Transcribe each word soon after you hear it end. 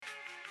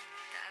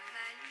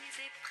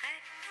es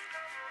prête.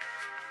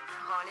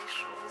 Rends les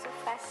choses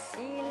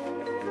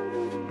faciles.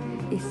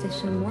 Et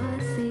sèche-moi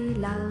ces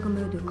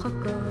larmes de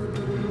crocodile.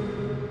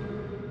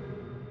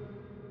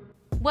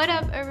 What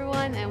up,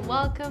 everyone, and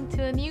welcome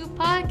to a new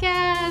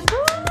podcast.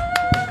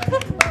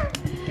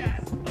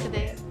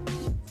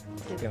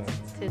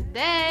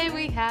 Today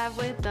we have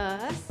with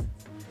us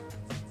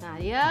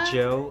Nadia,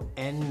 Joe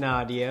and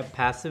Nadia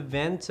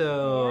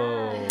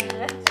Passavento.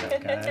 What's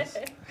up, guys?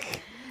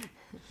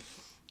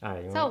 All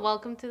right, So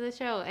welcome to the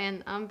show,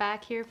 and I'm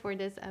back here for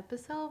this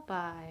episode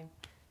by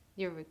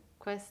your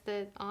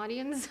requested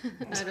audience.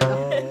 I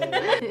don't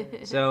know.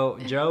 So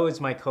Joe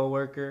is my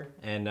coworker,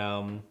 and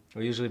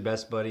we're usually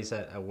best buddies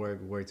at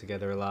work. We work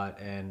together a lot,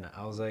 and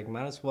I was like,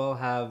 might as well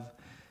have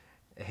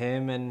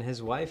him and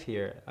his wife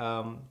here.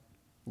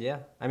 Yeah,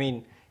 I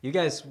mean, you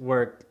guys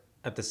work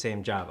at the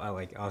same job. I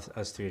like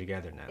us three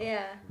together now.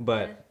 Yeah.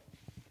 But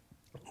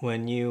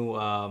when you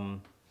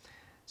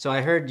so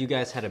I heard you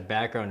guys had a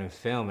background in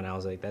film, and I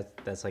was like,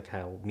 that's like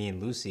how me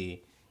and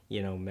Lucy,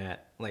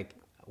 met. Like,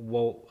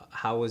 well,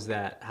 how was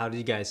that? How did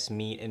you guys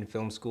meet in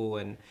film school?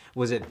 And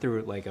was it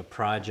through like a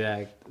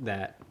project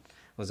that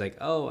was like,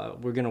 oh,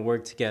 we're gonna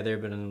work together,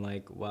 but then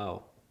like,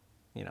 wow,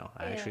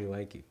 I actually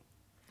like you.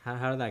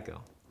 How did that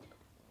go?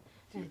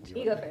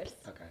 You go first.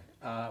 Okay.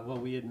 Well,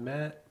 we had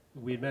met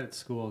at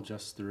school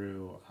just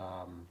through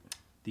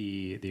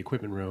the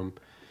equipment room,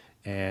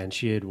 and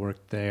she had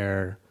worked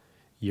there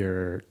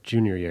your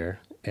junior year,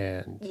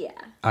 and Yeah.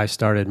 I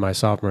started my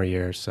sophomore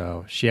year,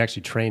 so she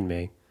actually trained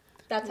me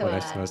That's how when I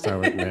I started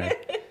working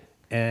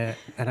there.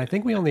 And I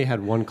think we only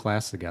had one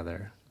class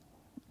together,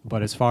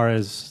 but as far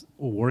as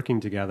working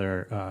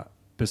together,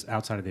 just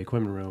outside of the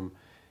equipment room,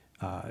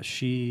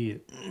 she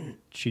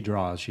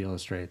draws, she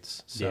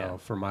illustrates. So Yeah.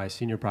 for my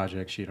senior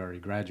project, she had already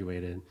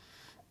graduated.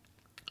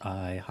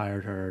 I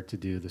hired her to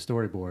do the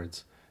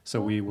storyboards. So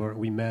we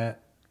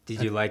met.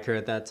 Did you like her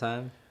at that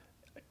time?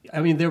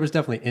 I mean, there was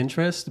definitely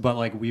interest, but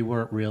like we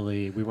weren't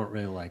really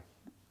like,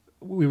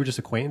 we were just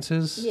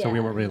acquaintances. So we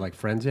Yeah. weren't really like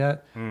friends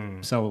yet.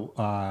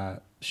 So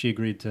she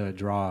agreed to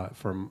draw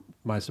from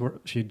my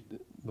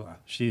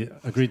she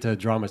agreed to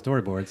draw my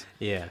storyboards.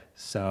 Yeah.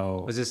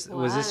 So Was this Wow,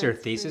 your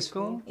that's thesis pretty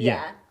cool. film?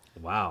 Yeah.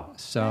 Wow.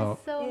 so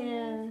So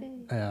Yeah.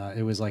 amazing.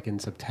 it was like in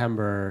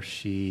September.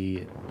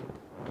 We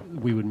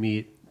would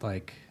meet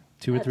like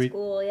two or At three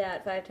school, yeah,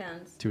 at 5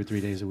 Towns. 2 or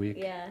 3 days a week.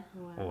 Yeah.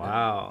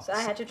 Wow. So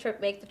I had to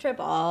make the trip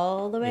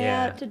all the way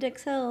Yeah. out to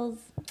Dix Hills.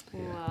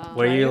 Wow.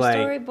 Were Draw you your like?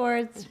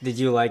 storyboards? Did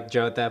you like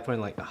Joe at that point?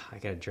 Like, oh, I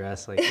gotta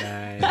dress like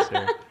guys,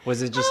 or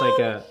was it just like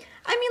a?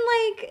 I mean,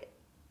 like,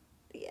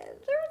 yeah,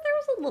 there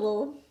was a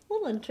little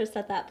interest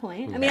at that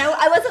point. I mean,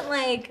 I wasn't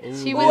like,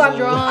 She "Ooh, was I'm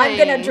drawing.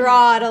 gonna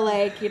draw to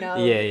like,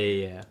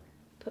 Yeah.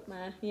 put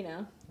my,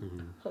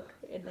 hook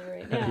in there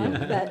right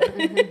now.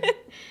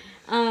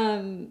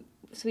 But,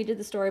 so we did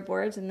the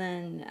storyboards, and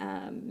then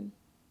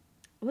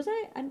I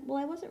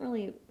wasn't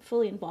really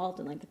fully involved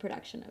in like the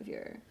production of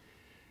your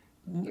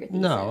thesis.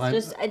 No,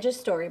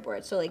 just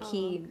storyboards. So like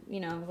he,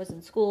 was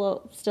in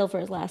school still for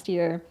his last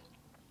year,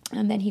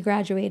 and then he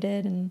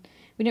graduated, and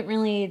we didn't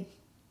really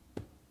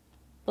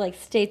like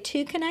stay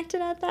too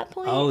connected at that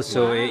point. Oh,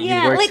 so you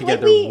Yeah, worked like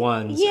together we-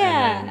 once.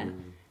 yeah.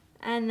 And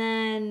And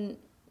then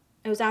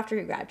it was after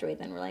he graduated.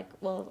 Then we're like,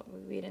 well,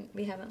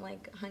 we haven't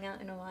like hung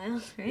out in a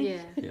while, right?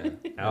 Yeah. Yeah.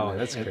 Oh,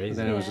 that's And crazy.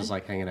 then it was Yeah. just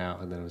like hanging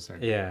out, and then it was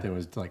there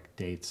was like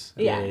dates.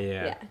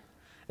 Yeah.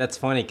 That's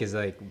funny because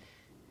like,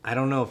 I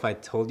don't know if I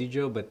told you,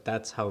 Joe, but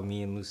that's how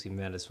me and Lucy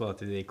met as well,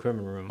 through the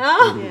equipment room.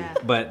 Oh. Yeah.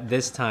 But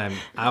this time,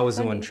 I was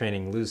the one Funny.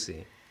 training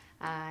Lucy.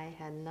 I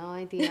had no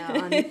idea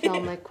on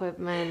film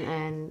equipment,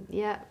 and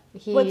yeah,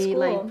 he What school?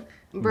 like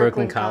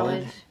Brooklyn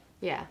College?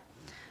 Yeah.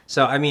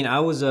 So I mean, I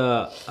was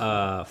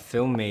a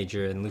film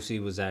major, and Lucy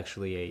was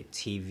actually a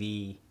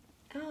TV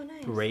Oh,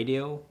 nice.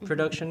 radio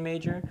production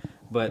major.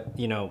 But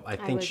I I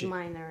think was she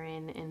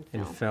minoring in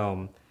in film.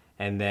 film,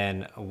 and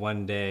then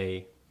one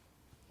day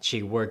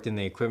she worked in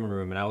the equipment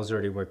room, and I was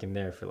already working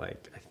there for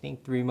like I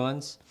think 3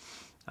 months.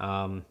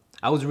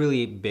 I was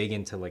really big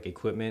into like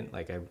equipment,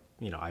 like I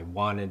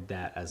wanted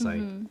that as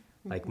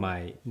like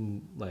my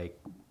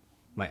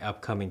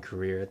upcoming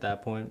career at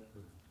that point.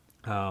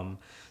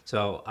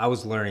 So I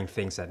was learning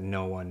things that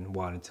no one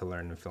wanted to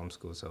learn in film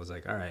school. So I was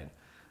like, all right,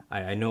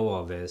 I know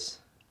all this.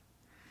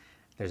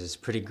 There's this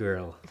pretty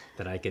girl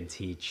that I could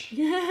teach.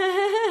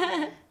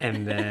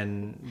 And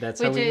then that's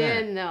Which how I we met.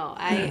 didn't know.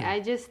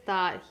 I just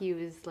thought he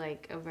was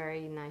like a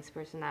very nice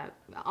person. That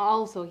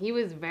also he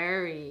was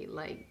very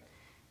like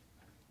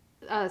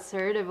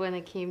assertive when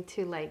it came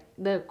to like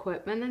the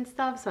equipment and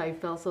stuff. So I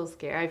felt so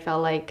scared. I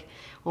felt like,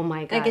 oh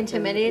my god, Like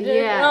intimidated?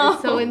 Yeah, Oh.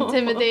 so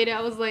intimidated.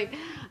 I was like,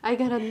 I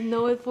gotta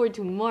know it for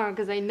tomorrow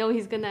because I know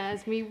he's gonna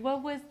ask me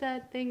what was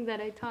that thing that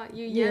I taught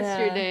you Yeah.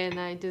 yesterday, and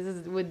I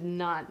just would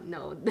not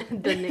know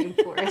the name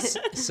for it.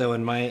 So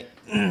in my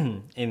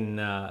in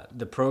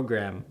the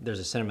program, there's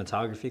a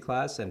cinematography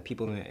class, and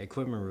people in the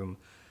equipment room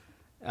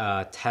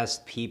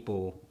test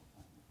people.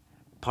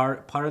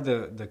 Part of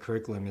the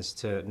curriculum is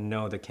to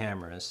know the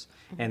cameras,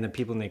 and the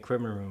people in the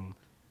equipment room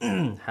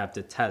have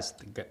to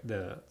test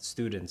the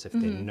students if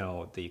they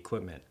know the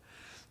equipment.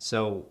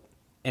 So,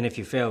 and if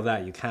you fail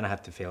that, you kind of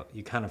have to fail.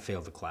 You kind of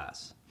fail the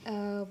class.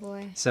 Oh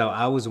boy. So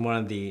I was one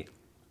of the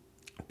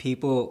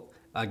people.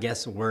 I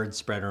guess word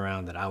spread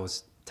around that I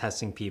was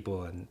testing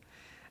people, and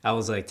I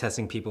was like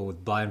testing people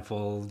with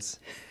blindfolds.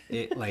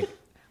 It like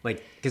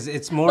because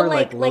it's more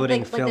like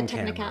loading film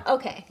camera.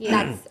 Okay,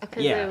 that's okay.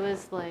 Because Yeah. it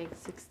was like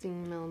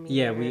 16 millimeter.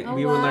 Yeah, we Oh,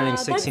 were learning wow,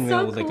 16 that's mil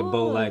so with like a cool.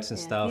 Bolex and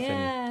stuff. And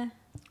Yeah.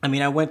 I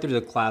mean, I went through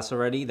the class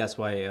already. That's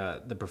why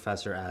the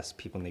professor asked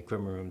people in the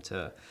equipment room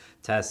to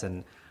test.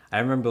 And I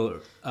remember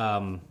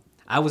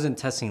I wasn't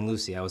testing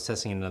Lucy. I was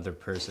testing another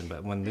person.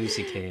 But when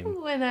Lucy came,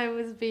 When I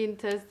was being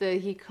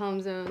tested, he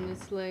comes out and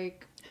it's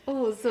like,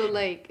 oh, so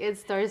like it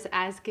starts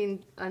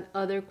asking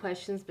other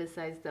questions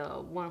besides the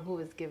one who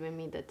was giving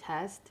me the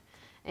test.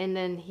 And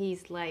then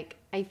he's like,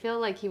 I feel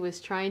like he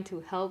was trying to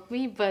help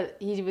me, but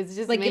he was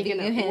just Like making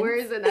giving you it hints.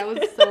 worse. And I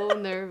was so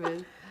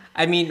nervous.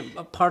 I mean,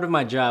 a part of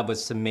my job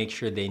was to make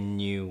sure they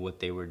knew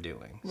what they were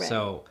doing. Right.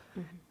 So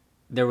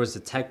there was a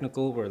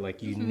technical where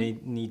like you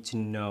need to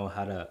know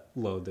how to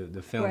load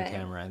the film Right.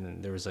 camera, and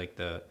then there was like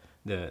the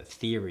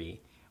theory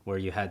where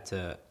you had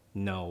to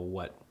know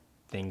what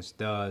things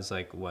does,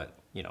 like what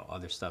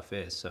other stuff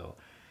is. So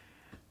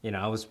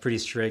I was pretty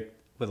strict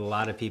with a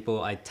lot of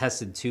people. I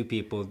tested 2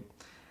 people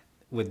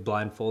with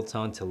blindfolds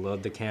on to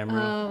load the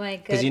camera. Oh my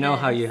Because you know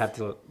how you goodness.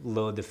 have to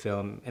load the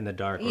film in the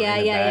dark or Yeah,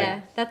 in a bag.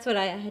 yeah. That's what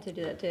I had to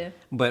do that too.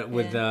 But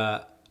with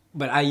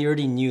but I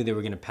already knew they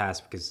were gonna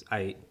pass because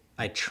I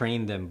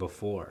trained them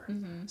before.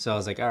 Mm-hmm. So I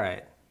was like, all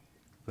right,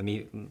 let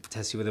me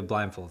test you with a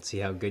blindfold, see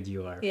how good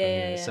you are. from Yeah,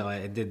 here. yeah. So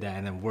I did that,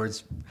 and then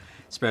words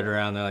spread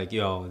around. They're like,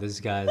 yo, this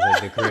guy's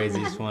like the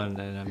craziest one,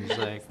 and I'm just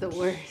like, The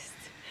worst.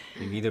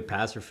 you either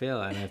pass or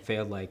fail, and I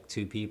failed like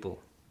 2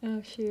 people.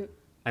 Oh shoot.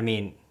 I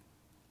mean,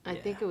 I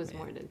think it was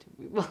more than 2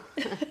 people.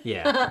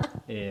 yeah,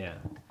 yeah.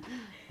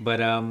 But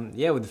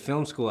yeah, with the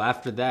film school,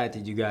 after that,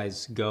 did you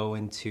guys go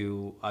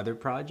into other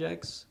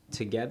projects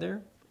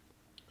together?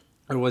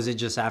 Or was it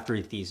just after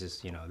your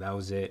thesis, that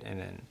was it, and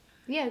then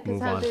Yeah, because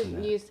move how on did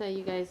from that? you say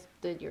you guys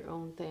did your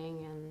own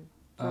thing and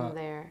from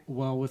there?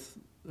 Well, with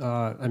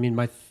I mean,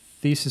 my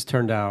thesis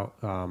turned out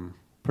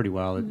pretty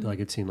well.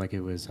 Mm-hmm. It seemed like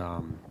it was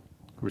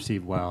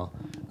received well.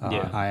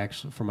 Yeah. I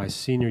actually, for my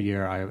senior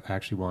year, I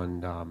actually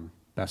won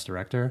Best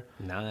Director.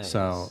 Nice.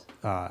 So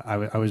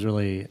I was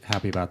really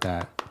happy about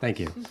that. Thank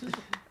you.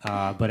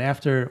 But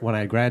when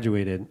I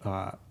graduated,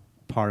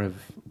 part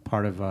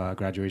of a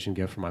graduation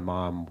gift from my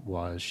mom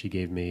was she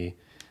gave me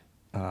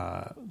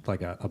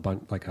like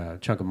a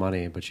chunk of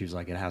money, but she was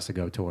like, it has to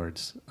go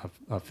towards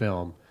a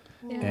film.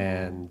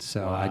 And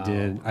so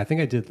Wow. I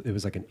think I did, it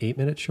was like an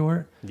 8-minute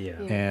short.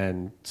 Yeah.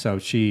 And so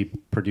she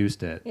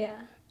produced it. Yeah.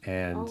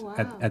 And Oh,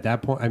 wow. at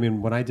that point, I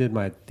mean, when I did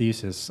my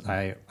thesis,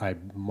 I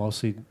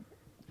mostly,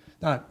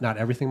 not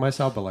everything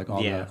myself, but like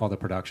all the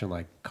production,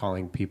 like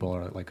calling people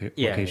or like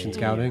location yeah.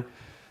 scouting.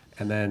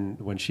 And then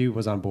when she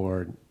was on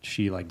board,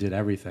 she like did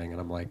everything. And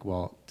I'm like,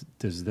 well,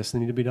 does this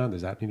need to be done?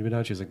 Does that need to be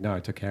done? She's like, no, I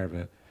took care of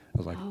it. I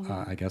was like,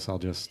 I guess I'll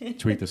just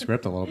tweak the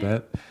script a little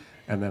bit.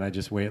 And then I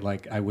just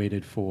I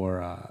waited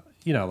for,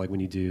 like when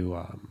you do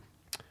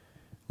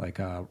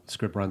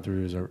script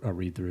run-throughs or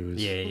read-throughs.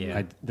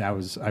 Yeah.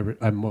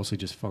 I mostly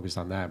just focused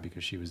on that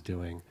because she was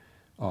doing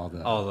all the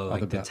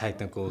the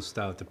technical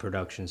stuff, the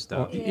production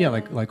stuff. yeah,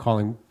 like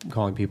calling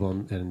people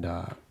and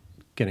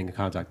getting in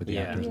contact with the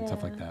Yeah. actors and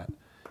stuff like that.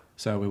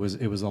 So it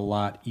was a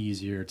lot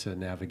easier to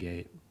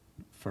navigate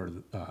for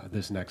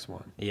this next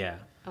one. Yeah.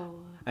 Oh,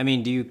 I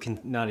mean,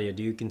 Nadia,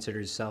 do you consider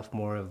yourself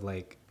more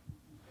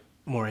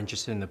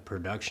interested in the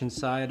production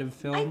side of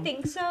film? I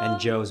think so. And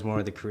Joe's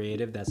more the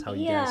creative. That's how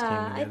you guys came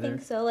I together.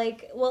 think so.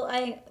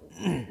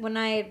 When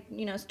I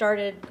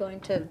started going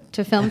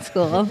to film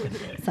school,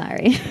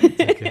 sorry.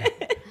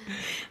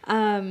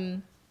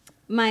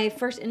 My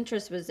first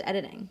interest was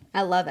editing.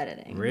 I love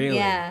editing. Really?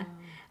 Yeah.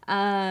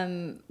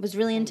 Was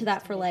really into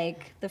that for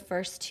like the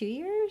first 2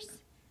 years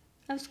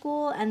of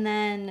school, and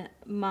then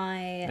my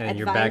And advisor.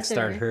 your back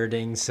started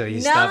hurting, so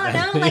you stopped.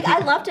 No, like I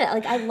loved it.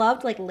 Like I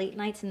loved like late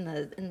nights in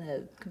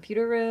the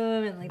computer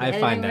room and like the I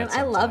editing find room. that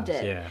I loved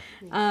sometimes, it.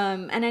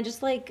 Yeah. And I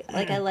just like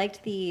I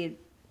liked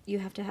you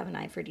have to have an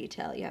eye for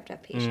detail. You have to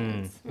have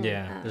patience.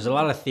 Yeah. There's a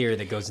lot of theory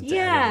that goes into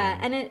Yeah,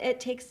 editing. and it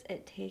takes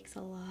a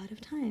lot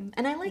of time,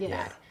 and I like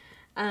Yeah.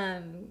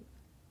 that.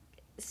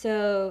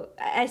 So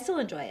I still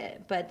enjoy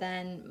it, but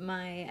then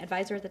my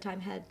advisor at the time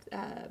had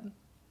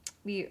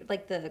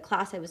the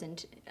class I was in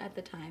at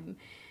the time,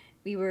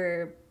 we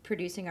were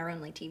producing our own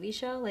like TV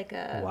show, like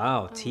a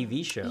Wow,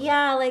 TV show.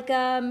 yeah, like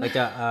Like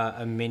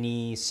a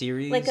mini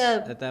series Like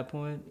a- at that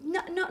point?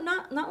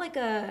 not like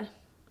a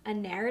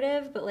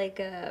narrative, but like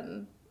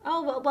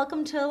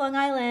welcome to Long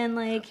Island,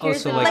 like Oh,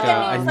 here's so like like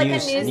a a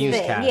news thing.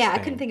 newscast Yeah, I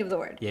thing. couldn't think of the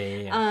word.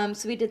 Yeah.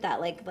 So we did that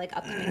like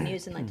upcoming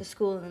news in like the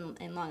school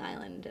in Long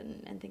Island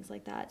and things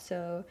like that.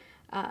 So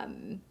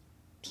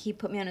he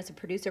put me on as a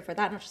producer for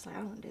that, and I was just like, I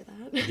don't want to do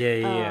that.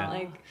 Yeah.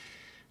 Like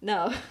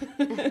No.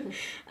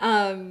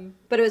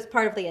 But it was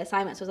part of the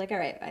assignment, so I was like, all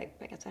right,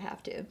 I guess I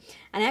have to. And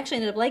I actually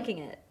ended up liking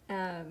it.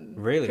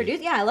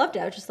 Really? Yeah, I loved it.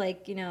 I was just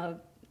like, you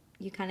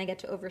kind of get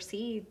to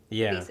oversee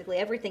Yeah. basically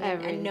everything and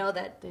Everything. know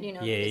that, Yeah,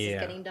 this yeah. is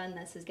getting done,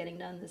 this is getting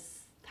done,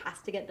 this has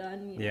to get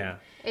done. Yeah.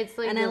 It's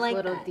like And I those like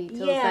little that. details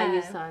that you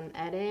Yeah. saw in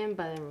editing,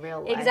 but in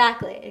real life.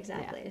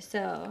 Exactly.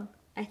 So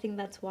I think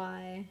that's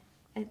why,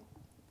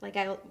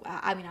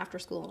 I mean, after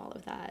school and all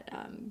of that,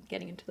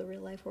 getting into the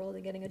real life world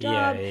and getting a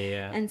job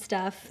yeah. and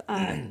stuff,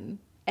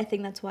 I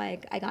think that's why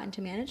I got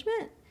into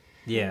management.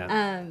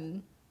 Yeah.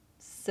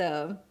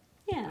 So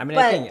yeah. I mean,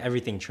 but, I think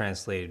everything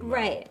translated well.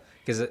 Right.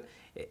 Because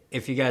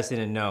if you guys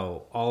didn't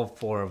know, all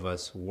four of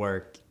us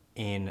work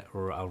in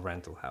a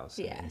rental house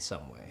Yeah. in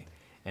some way,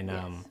 and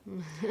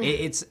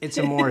it's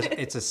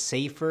a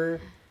safer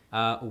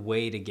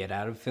way to get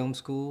out of film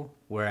school,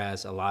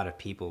 whereas a lot of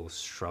people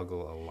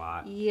struggle a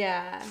lot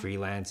Yeah.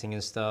 freelancing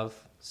and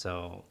stuff.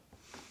 So,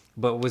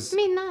 but was I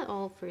mean, not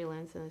all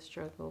freelancing is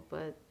struggle,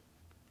 but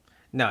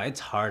no, it's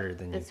harder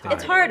than you It's think.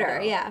 It's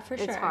harder, yeah, for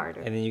sure. it's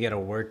harder. And then you got to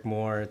work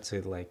more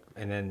to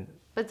and then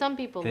But some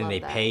people then love they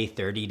that. pay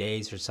 30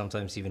 days or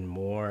sometimes even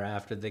more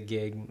after the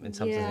gig, and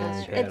sometimes they Yeah,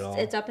 don't pay at all.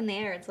 it's up in the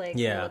air. It's like,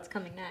 Yeah. what's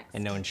coming next?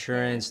 And no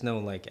insurance,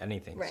 no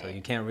anything. So Right.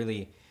 you can't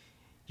really,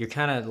 you're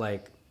kind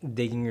of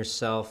digging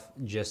yourself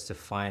just to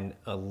find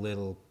a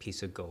little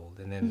piece of gold,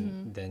 and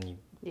then you.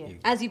 Yeah. you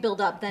As you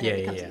build up, then Yeah, it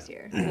yeah, becomes yeah.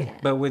 easier. Yeah.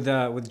 but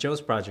with Joe's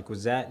project,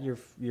 was that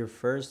your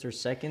first or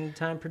second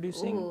time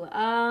producing? Ooh,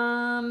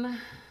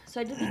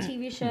 so I did the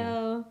TV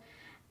show.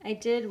 I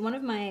did one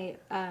of my.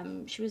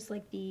 She was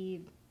like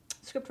the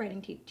script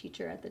writing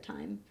teacher at the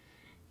time,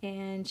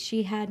 and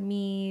she had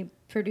me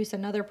produce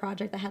another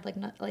project that had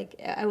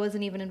I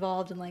wasn't even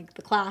involved in like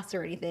the class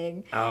or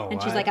anything. Oh,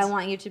 and she's like, what? "I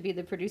want you to be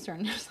the producer,"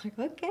 and I was like,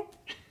 "Okay."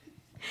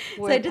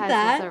 So Word I did passes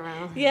that.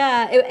 around.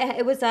 Yeah,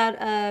 it was at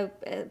a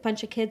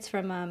bunch of kids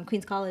from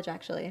Queens College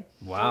actually.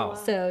 Wow.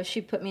 So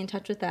she put me in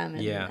touch with them,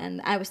 and, Yeah.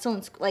 and I was still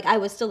in school. Like I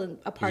was still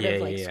a part Yeah,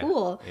 of yeah.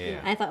 school. Yeah.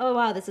 And I thought, oh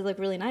wow, this is like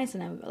really nice,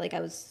 and I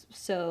was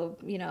so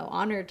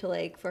honored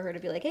to for her to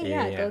be like, hey,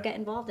 Yeah, yeah, yeah. go get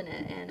involved in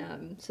it,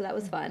 and so that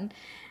was fun.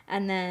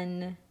 And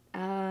then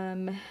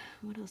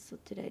what else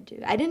did I do?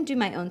 I didn't do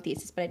my own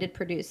thesis, but I did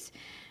produce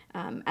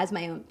as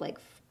my own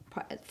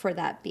for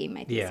that being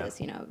my Yeah.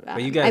 thesis.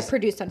 But you guys- I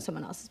produced on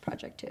someone else's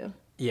project too.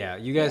 Yeah,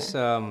 you guys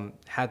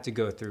had to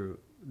go through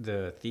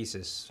the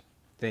thesis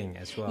thing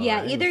as well.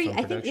 Yeah, right? either With film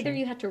I think either production?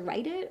 you had to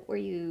write it or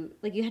you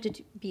had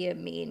to be a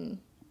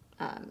main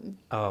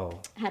Oh,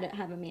 had to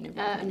have a main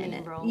involvement in main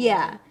it. role.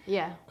 Yeah.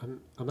 Yeah.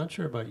 I'm not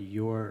sure about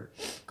your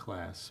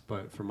class,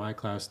 but for my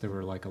class, there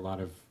were a lot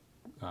of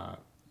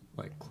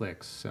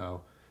cliques.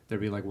 So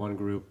there'd be one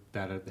group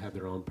that had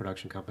their own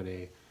production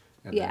company,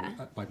 and Yeah.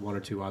 then one or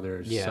two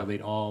others. Yeah. So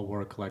they'd all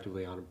work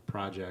collectively on a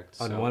project.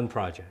 on so, one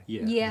project.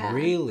 Yeah. Yeah.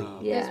 Really?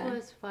 Yeah. This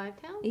was 5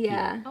 Town?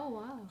 Yeah. Oh,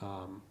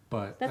 wow.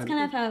 But That's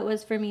kind of how it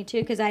was for me too,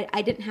 because I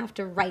didn't have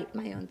to write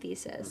my own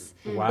thesis,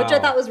 Wow. which I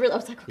thought was really. I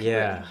was like, okay,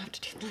 Yeah. I don't have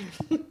to do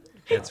that.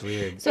 That's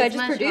weird. So I It's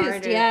just much produced,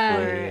 harder yeah.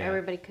 for Yeah.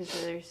 everybody because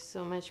there's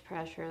so much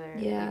pressure there.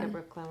 Yeah. Like at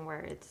Brooklyn,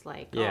 where it's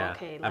like, Yeah. oh,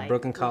 okay, At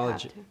Brooklyn we have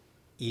College, to.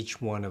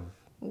 each one of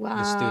the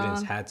Wow.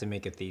 students had to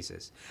make a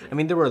thesis. I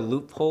mean, there were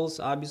loopholes,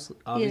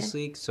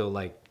 obviously.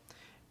 So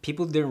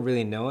people didn't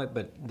really know it,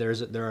 but there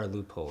are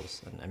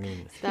loopholes. And I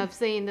mean, Stop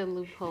saying the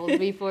loopholes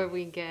before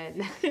we get.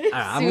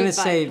 I'm gonna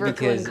sued by say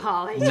Brooklyn because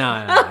College.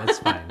 no, it's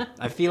fine.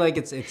 I feel like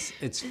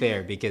it's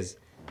fair because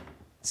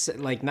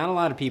not a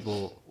lot of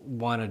people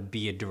want to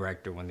be a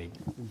director when they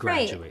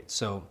graduate.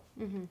 So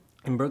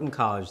in Brooklyn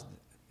College,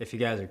 if you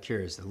guys are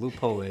curious, the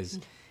loophole is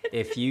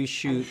if you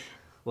shoot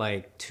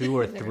 2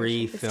 or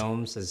 3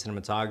 films as a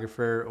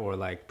cinematographer or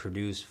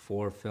produce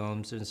 4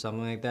 films or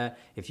something like that,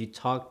 if you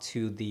talk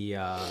to the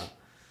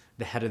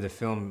head of the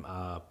film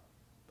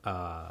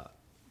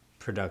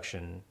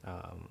production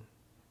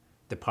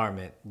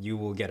department, you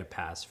will get a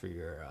pass for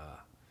your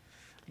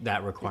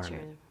that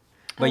requirement.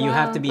 But you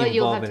have to be But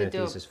you'll involved have in to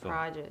a do thesis a film.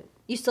 project.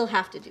 You still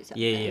have to do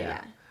something.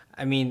 Yeah.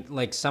 I mean,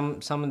 some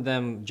of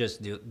them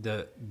just do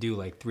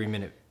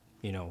 3-minute,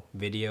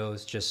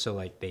 videos just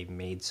so they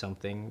made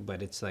something,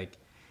 but it's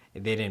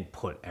they didn't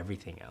put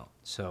everything out.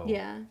 So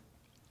Yeah.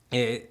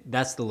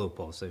 that's the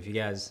loophole. So if you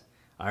guys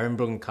are in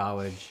Brooklyn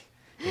College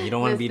and you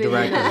don't want to be This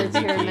director video or of the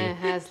DP, tournament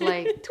has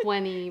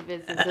 20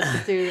 visits of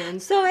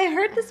students. So I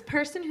heard this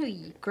person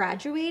who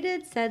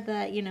graduated said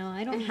that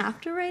I don't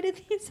have to write a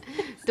thesis.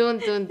 Dun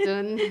dun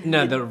dun.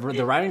 no,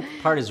 the writing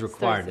part is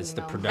required. Starts It's in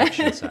the mouth.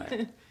 production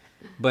side.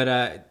 But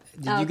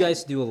did you Okay.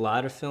 guys do a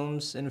lot of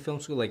films in film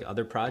school,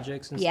 other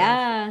projects and stuff?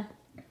 Yeah.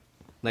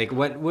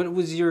 What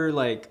was your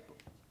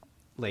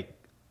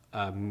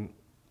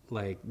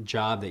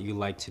job that you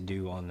like to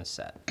do on the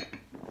set?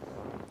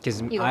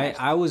 Because You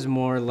I was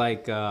more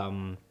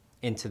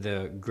into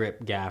the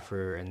grip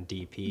gaffer and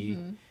DP.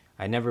 Mm-hmm.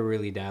 I never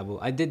really dabbled.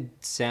 I did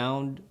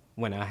sound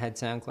when I had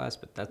sound class,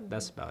 but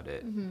that's about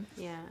it. Mm-hmm.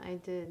 Yeah, I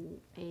did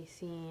a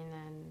scene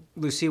and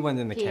Lucy went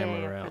in the PA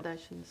camera route.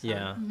 production. So.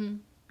 Yeah.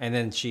 And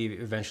then she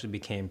eventually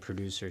became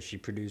producer. She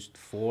produced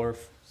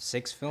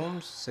 6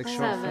 films, 6 short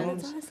Seven.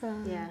 films. That's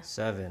awesome. Yeah.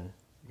 7,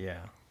 yeah.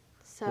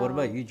 So What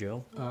about you,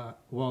 Joe?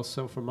 Well,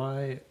 so for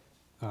my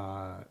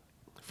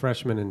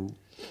freshman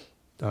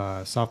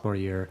and sophomore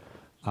year,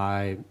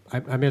 I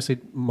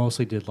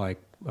mostly did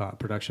like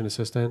production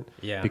assistant.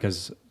 Yeah.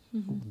 Because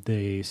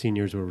the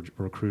seniors were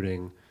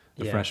recruiting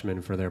the Yeah.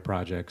 freshmen for their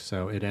projects,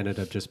 so it ended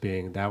up just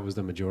being that was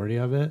the majority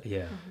of it.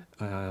 Yeah.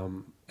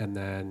 And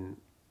then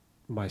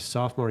my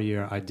sophomore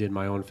year, I did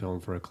my own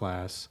film for a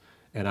class,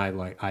 and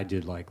I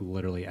did like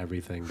literally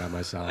everything by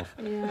myself.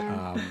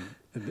 Yeah.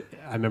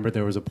 I remember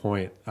there was a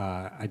point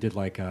I did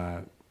like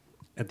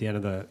at the end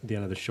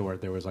of the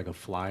short there was like a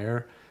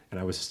flyer, and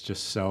I was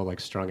just so like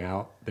strung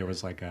out. There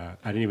was like I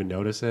didn't even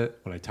notice it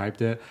when I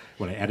typed it,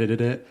 when I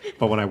edited it,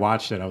 but when I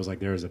watched it, I was like,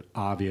 there was an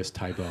obvious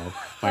typo,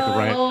 like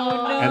right,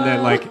 and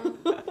then like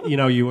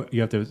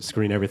you have to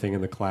screen everything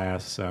in the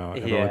class, so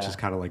everyone's Yeah. just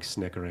kind of like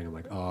snickering. I'm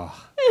like,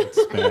 oh,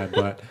 it's bad,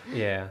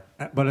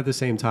 but at the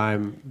same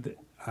time,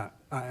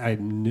 I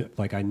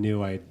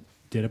knew I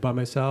did it by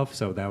myself,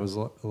 so that was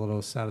a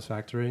little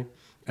satisfactory.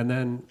 And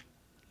then,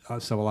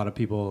 so a lot of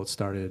people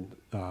started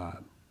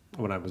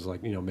when I was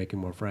like making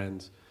more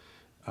friends.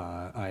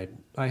 I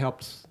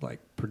helped like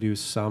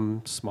produce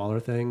some smaller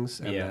things,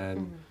 and Yeah.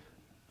 then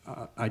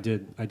I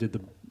did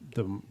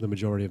the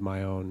majority of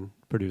my own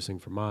producing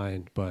for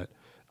mine, but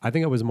I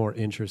think I was more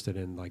interested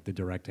in like the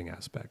directing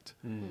aspect,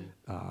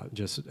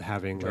 just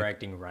having like,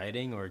 Directing,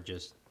 writing, or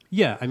just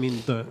yeah, I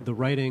mean the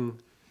writing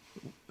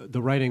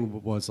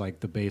was like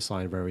the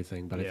baseline of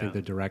everything, but I Yeah. think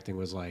the directing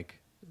was like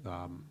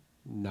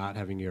not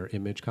having your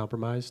image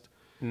compromised,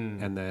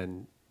 and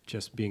then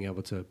just being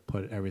able to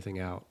put everything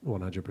out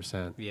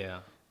 100%. yeah.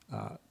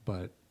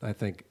 But I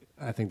think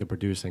the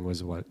producing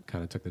was what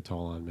kind of took the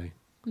toll on me.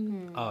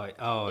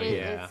 Oh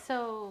yeah. It's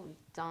so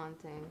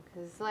daunting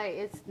because like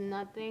it's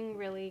nothing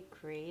really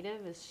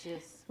creative. It's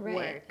just Right.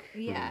 work.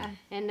 Yeah.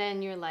 And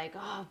then you're like,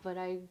 oh, but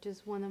I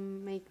just want to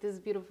make this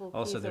beautiful.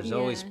 Also, piece there's of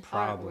always Yeah.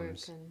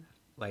 problems, artwork and-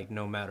 like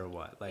no matter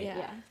what. Like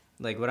Yeah.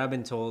 like what I've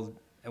been told,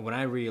 and what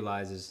I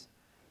realize is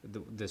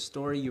the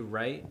story you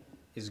write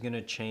is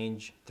gonna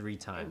change 3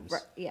 times.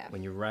 Right, yeah.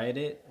 When you write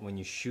it, when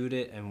you shoot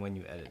it, and when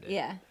you edit it.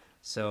 Yeah.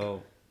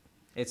 So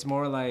it's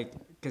more like,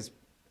 because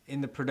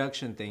in the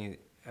production thing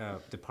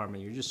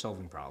department, you're just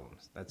solving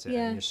problems. That's it.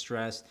 Yeah. And you're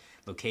stressed.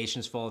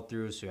 Locations fall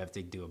through, so you have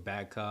to do a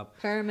backup.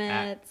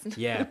 Permits. Oh,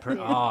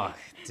 I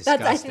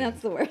disgusting. think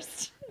that's the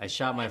worst. I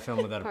shot my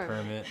film without a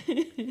Permit.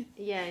 permit.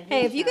 Yeah.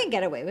 Hey, if you he's can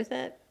get away with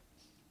it.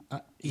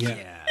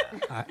 Yeah.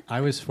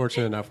 I was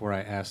fortunate enough where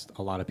I asked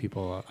a lot of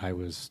people I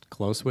was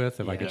close with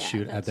if I could Yeah,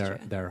 shoot at that's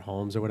true. their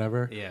homes or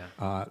whatever. Yeah.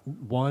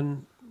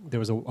 There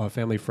was a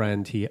family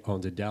friend. He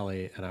owns a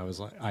deli, and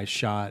I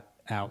shot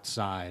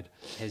outside,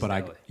 His but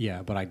deli.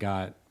 I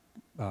got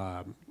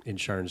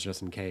insurance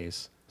just in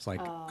case. It's like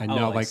I Oh,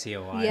 know like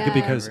COI. Yeah.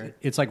 because whatever.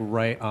 it's like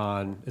right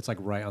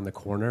on the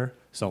corner.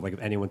 So like if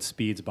anyone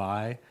speeds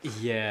by,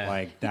 Yeah.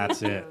 like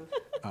that's it.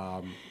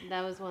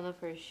 That was one of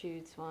her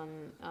shoots.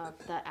 One of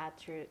the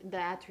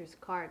actor's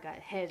car got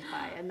hit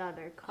by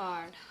another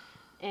car,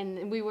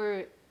 and we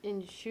were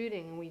in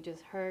shooting and we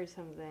just heard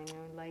something and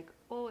we're like,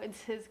 oh,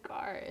 it's his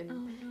car,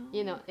 and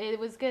it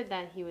was good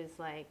that he was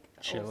like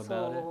Chill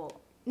also,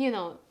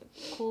 about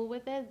cool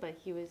with it, but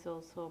he was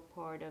also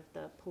part of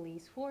the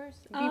police force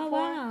before. Oh,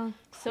 wow.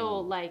 So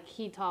like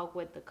he talked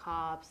with the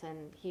cops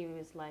and he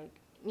was like,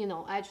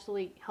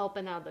 actually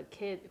helping out the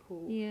kid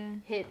who Yeah.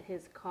 hit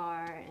his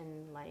car,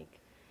 and like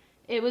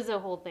it was a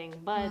whole thing.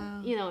 But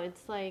Wow.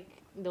 it's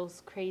like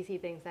those crazy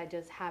things that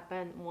just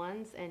happen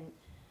once, and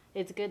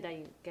it's good that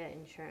you get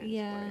insurance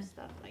Yeah. for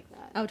stuff like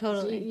that. Oh, 'Cause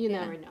totally. You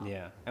Yeah. never know.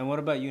 Yeah. And what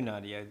about you,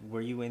 Nadia?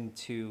 Were you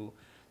into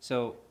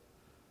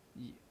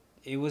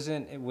was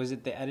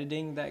it the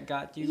editing that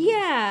got you?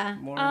 Yeah.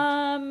 More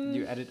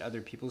you edit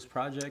other people's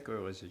project, or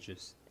was it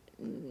just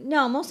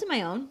No, most of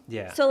my own.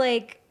 Yeah. So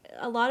like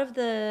a lot of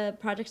the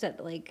projects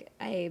that like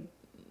I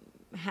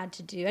had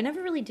to do, I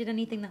never really did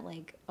anything that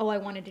like, oh, I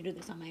wanted to do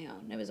this on my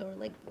own. It was always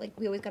like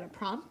we always got a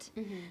prompt.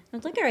 Mm-hmm. I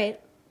was like, all right,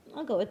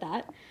 I'll go with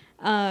that.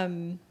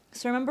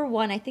 So I remember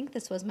one. I think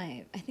it was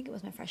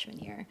my freshman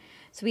year.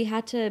 So we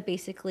had to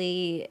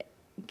basically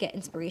get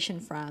inspiration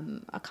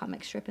from a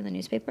comic strip in the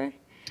newspaper.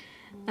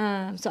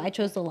 So I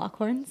chose the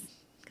Lockhorns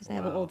because I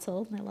have an Wow. old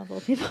soul and I love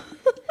old people.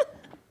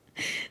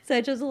 So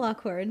I chose the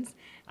Lockhorns.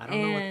 I don't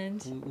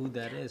And know who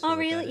that is. or oh what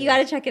really? that You got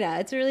to is. check it out.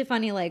 It's a really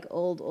funny like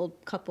old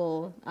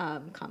couple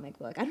comic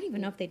book. I don't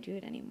even know if they do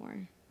it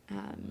anymore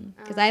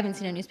because I haven't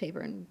seen a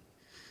newspaper in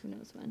who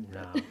knows when.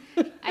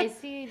 No. I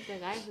see the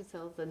guy who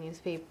sells the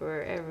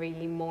newspaper every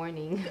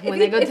morning If when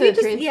you- I go if to you the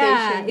just- train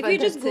yeah, station. if but you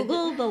just that's it.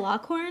 Google the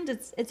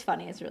Lockhorns, it's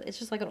funny. It's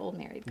just like an old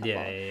married couple.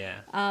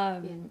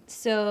 Yeah.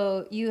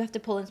 So you have to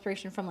pull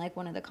inspiration from like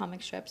one of the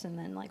comic strips and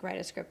then like write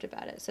a script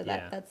about it. So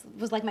Yeah. that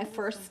was like my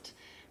first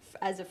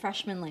as a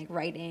freshman, like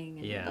writing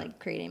and Yeah. like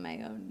creating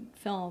my own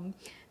film.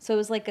 So it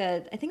was like I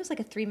think it was like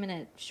a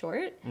 3-minute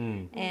short,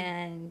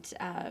 and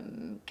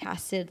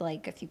casted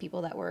like a few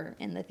people that were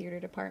in the theater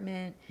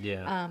department.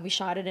 Yeah. We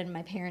shot it in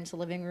my parents'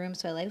 living room,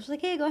 so I like was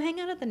like, hey, go hang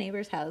out at the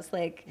neighbor's house.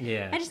 Like,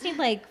 Yeah. I just need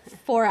like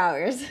 4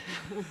 hours.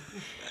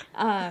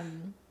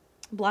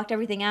 Blocked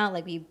everything out.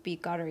 Like we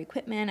got our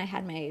equipment. I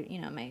had my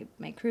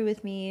my crew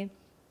with me.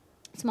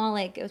 Small,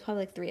 like it was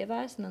probably like 3 of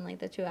us, and then like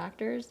the 2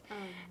 actors,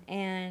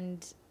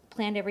 and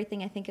planned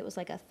everything. I think it was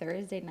like a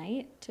Thursday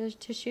night to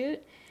shoot,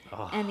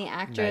 and the night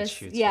actress.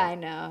 shoots, Yeah, yeah. I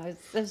know.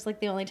 It was like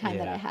the only time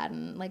that Yeah. I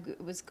hadn't like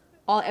it was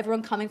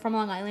everyone coming from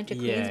Long Island to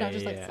Queens, Yeah, and I was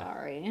just like, yeah.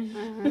 sorry.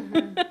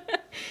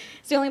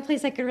 It's the only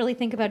place I could really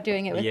think about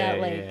doing it without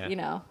Yeah, like yeah. you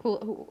know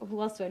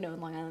who else do I know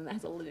in Long Island that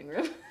has a living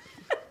room?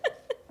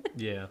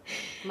 Yeah.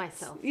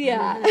 Myself.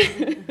 Yeah.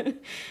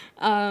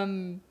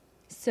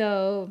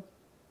 So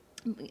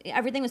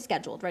everything was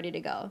scheduled, ready to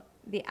go.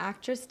 The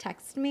actress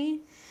texted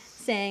me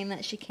saying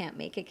that she can't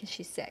make it because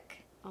she's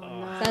sick. Oh,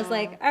 no. So I was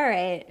like, all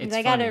right, It's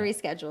I got to funny.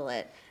 reschedule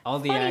it. All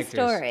the Funny actors.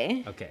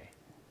 story. Okay.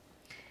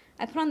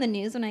 I put on the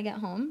news when I get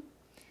home.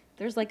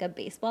 There's like a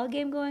baseball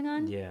game going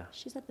on. Yeah.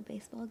 She's at the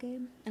baseball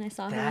game, and I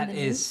saw her That on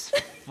the news.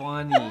 is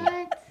funny.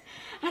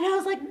 And I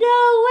was like,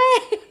 no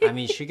way. I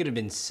mean, she could have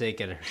been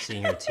sick at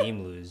seeing her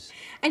team lose.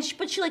 And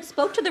but she like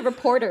spoke to the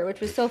reporter, which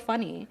was so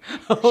funny.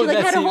 Oh, She like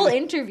that's had a whole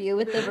even- interview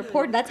with the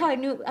reporter. That's how I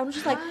knew. I was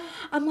just like,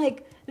 I'm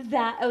like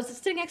that. I was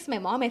sitting next to my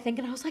mom, I think,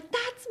 and I was like,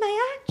 that's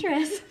my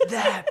actress.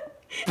 That.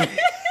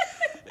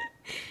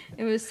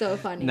 It was so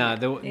funny. Nah,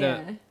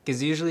 yeah.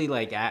 because usually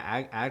like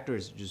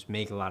actors just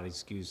make a lot of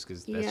excuses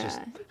because that's just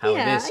Yeah. how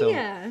Yeah, it is. So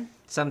yeah.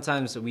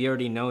 sometimes we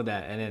already know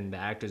that, and then the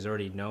actors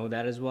already know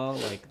that as well.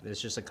 Like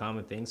it's just a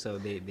common thing. So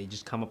they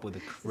just come up with a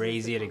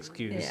crazy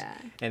excuse, Yeah.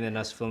 and then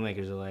us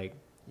filmmakers are like,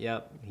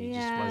 "Yep, he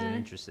just wasn't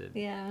interested."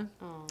 Yeah.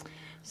 Oh.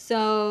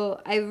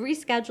 So I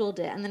rescheduled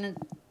it, and then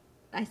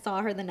I saw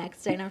her the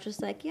next day, and I was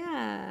just like,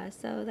 yeah.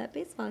 So that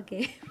baseball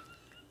game.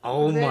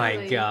 Oh my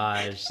Really?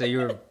 gosh! So you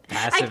were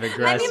passive I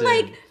aggressive.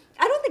 mean, like,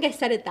 I don't think I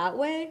said it that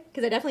way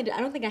because I definitely did. I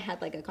don't think I had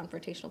like a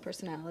confrontational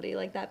personality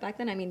like that back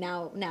then. I mean,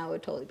 now it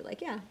would totally be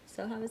like, yeah.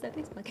 So how was that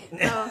baseball game?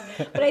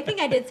 But I think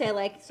I did say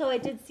like, so I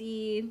did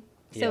see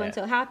so and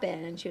so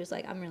happen, and she was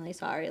like, I'm really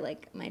sorry.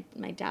 Like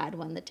my dad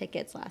won the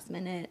tickets last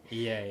minute.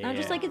 yeah. And I'm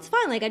just like, it's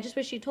fine. Like I just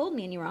wish you told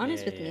me and you were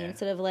honest Yeah, with me yeah.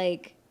 instead of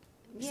like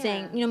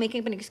saying, Yeah.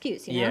 making up an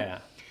excuse. You know?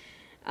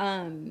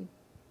 yeah.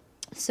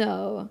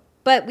 So,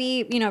 but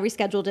we,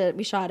 rescheduled it.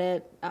 We shot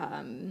it.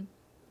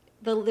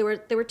 There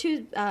were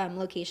 2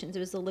 locations. It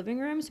was the living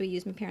room, so we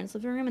used my parents'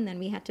 living room, and then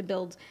we had to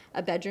build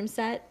a bedroom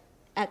set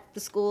at the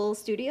school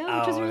studio,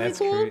 which was Oh, really that's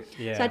cool. great.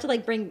 So Yeah. I had to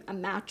like bring a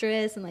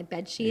mattress and like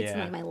bed sheets and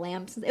Yeah. like my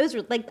lamps. It was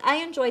like I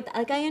enjoyed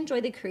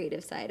the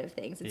creative side of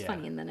things. It's Yeah.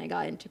 funny, and then I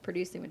got into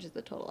producing, which is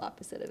the total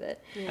opposite of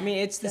it. I mean,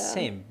 it's the So-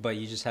 same, but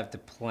you just have to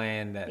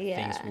plan that things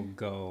Yeah. will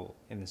go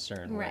in a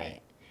certain Right.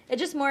 way.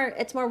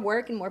 It's more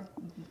work and more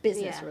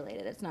business Yeah.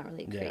 related. It's not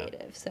really Yeah.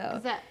 creative. So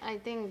 'Cause I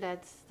think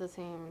that's the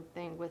same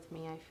thing with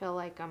me. I feel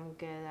like I'm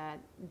good at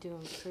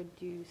doing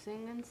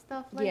producing and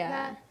stuff like Yeah.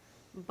 that.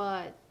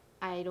 But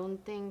I don't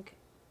think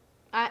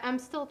I'm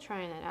still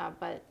trying it out,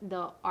 but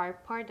the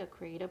art part, the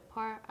creative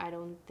part, I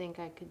don't think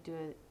I could do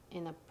it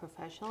in a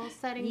professional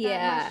setting that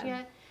much Yeah.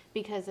 yet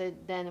because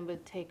then it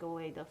would take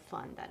away the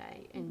fun that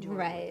I enjoy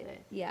right, with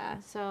it. yeah.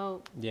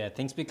 So Yeah,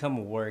 things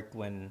become work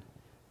when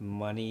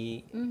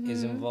money Mm-hmm.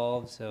 is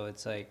involved. So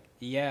it's like,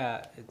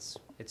 yeah,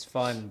 it's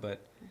fun, but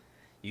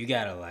you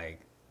gotta like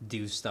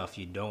do stuff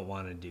you don't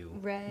want to do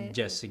Right.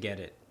 just to get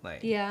it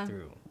like Yeah.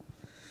 through.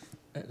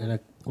 And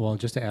well,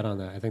 just to add on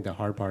that, I think the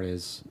hard part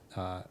is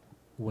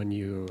when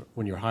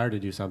you're hired to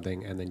do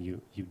something and then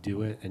you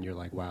do it and you're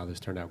like, wow, this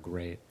turned out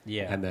great.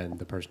 Yeah. And then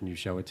the person you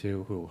show it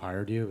to who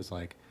hired you is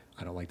like,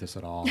 I don't like this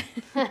at all.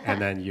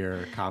 And then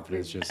your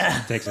confidence just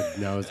takes a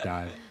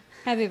nosedive.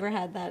 Have you ever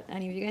had that?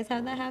 Any of you guys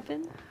had that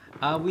happen?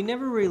 We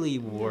never really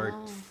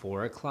worked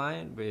for a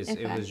client, but it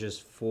Okay. was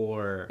just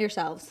for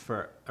Yourselves.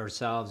 for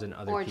ourselves and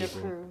other or the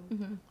people.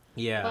 crew.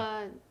 Yeah.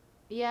 But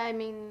yeah, I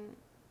mean,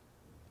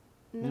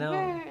 No,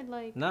 never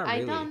like not I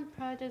really. done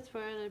projects for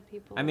other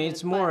people. I mean,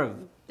 it's but more of-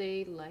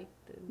 they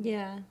liked it.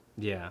 Yeah.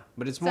 Yeah,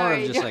 but it's more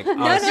Sorry, of just Joe. like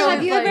No, us. no,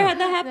 have you ever Like, had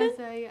that happen? that's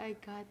I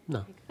got.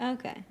 No.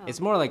 Okay. It's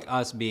more like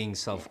us being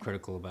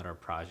self-critical about our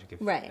project, if,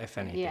 Right, if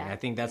right. anything. Yeah. I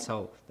think that's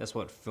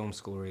what film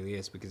school really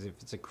is, because if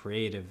it's a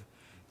creative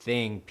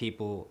thing,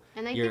 people.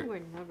 And I you're- think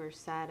we're never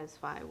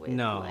satisfied with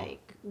No.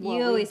 like You what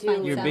we always do.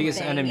 find your biggest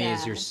something, enemy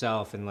is yeah.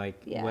 yourself, and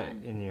like Yeah. what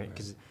in your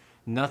because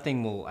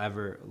nothing will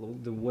ever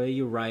the way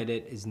you write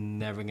it is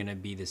never gonna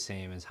be the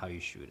same as how you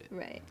shoot it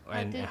Right.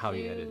 and did how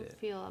you edit it.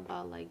 feel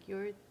about like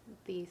your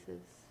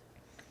thesis?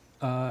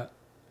 I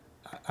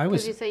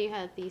was Because you say you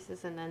had a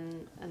thesis and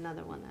then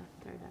another one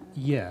after that.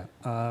 Yeah.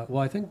 Well,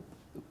 I think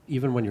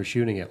even when you're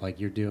shooting it, like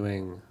you're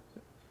doing,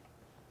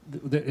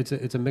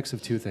 it's a mix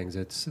of 2 things.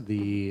 It's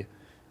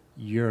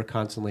you're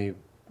constantly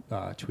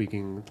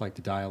tweaking like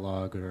the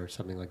dialogue or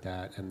something like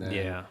that, and then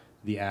Yeah.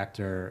 the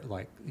actor,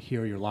 like,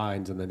 hear your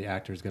lines and then the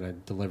actor's going to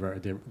deliver a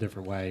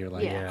different way. You're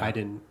like, Yeah. I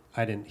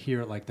didn't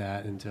hear it like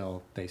that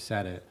until they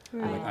said it. Or,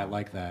 like, I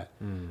like that.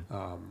 And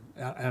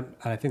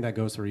I think that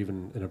goes through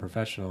even in a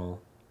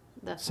professional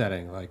Definitely.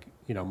 setting. Like,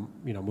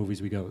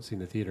 movies we go see in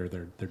the theater,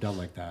 they're done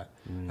like that.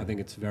 I think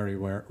it's very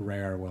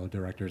rare when a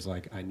director's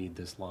like, I need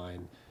this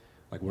line,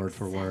 like, word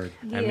for word.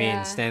 I mean,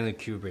 Yeah. Stanley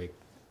Kubrick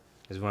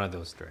is one of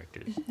those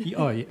directors.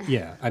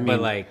 Yeah. I mean,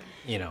 But like,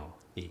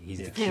 he's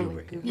the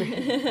Stanley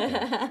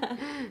Kubrick.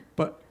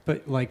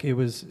 But like it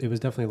was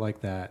definitely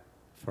like that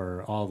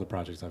for all the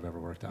projects I've ever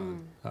worked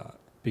on,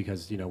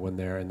 because when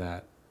they're in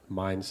that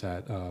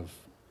mindset of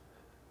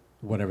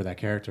whatever that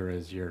character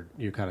is, you're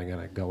kind of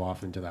gonna go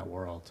off into that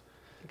world,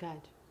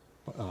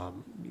 Gotcha.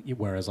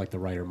 whereas like the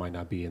writer might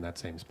not be in that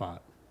same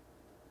spot.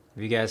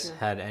 Have you guys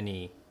had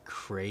any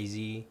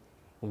crazy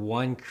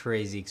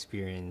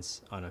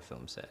experience on a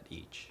film set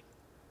each?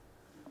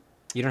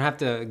 You don't have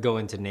to go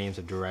into names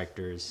of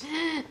directors.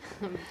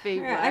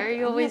 Babe, Alright, why are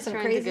you I've always had some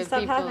trying to crazy get stuff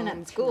people happen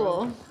in at school.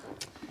 trouble?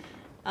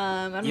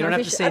 I don't You know don't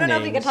if have to say I don't know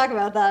if we can names. talk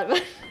about that,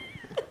 but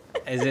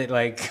Is it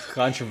like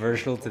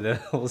controversial to the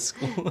whole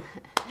school?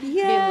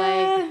 yeah,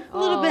 like, a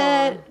little oh,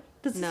 bit.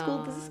 Does the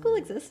no. school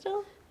exist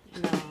still?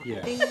 No.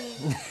 Yeah.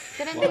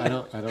 Didn't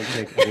Well, they?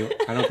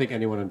 I don't think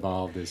anyone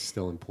involved is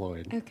still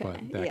employed. Okay,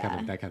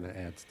 But that kind of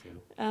adds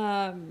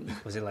to.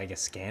 Was it like a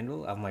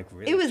scandal? I'm like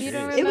really. It was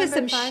curious. it was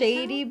some remember Five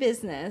shady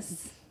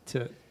business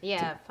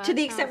Yeah. to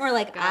the extent where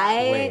like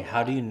Wait,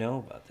 how do you know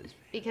about this?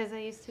 Because I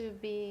used to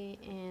be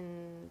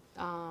in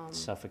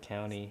Suffolk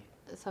County.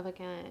 Suffolk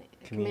County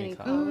Community Community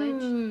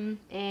College. Mm.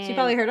 And So you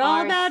probably heard all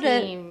our about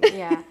it. team,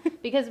 yeah,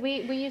 because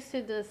we used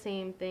to do the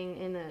same thing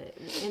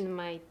in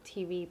my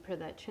TV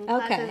production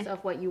Okay. classes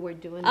of what you were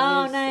doing.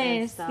 Oh, news and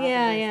nice. stuff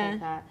Yeah, and things yeah. like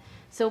that.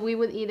 So we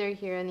would either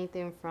hear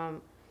anything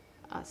from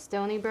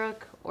Stony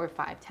Brook or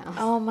Five Towns.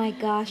 Oh my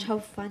gosh, how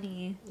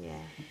funny! Yeah,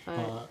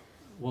 but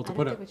Well, to I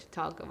put don't it think we should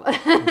talk about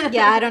it.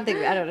 Yeah, I don't think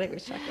we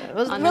should talk about it.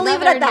 We'll On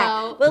leave it another at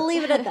that. note- We'll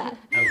leave it at that.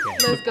 Okay.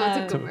 Let's go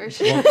to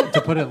commercial. well,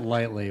 to put it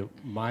lightly,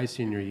 my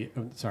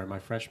my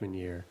freshman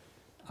year,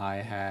 I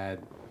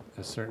had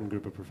a certain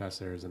group of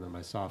professors, and then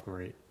my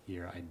sophomore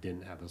year, I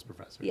didn't have those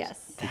professors.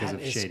 Yes. Because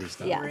That of is shady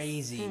stuff. Yes.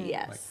 Crazy.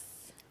 Yes.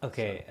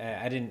 Okay,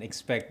 I didn't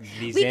expect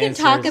these We can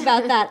answers. talk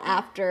about that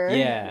after.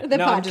 Yeah. The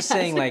No, podcast. I'm just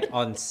saying like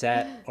on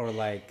set or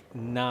like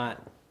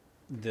not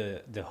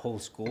the whole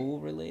school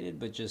related,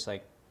 but just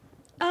like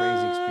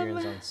crazy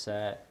experience on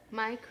set.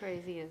 My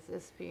craziest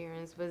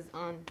experience was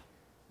on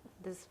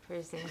this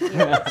person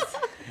here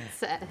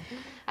set.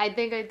 I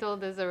think I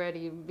told this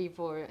already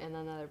before in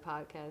another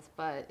podcast,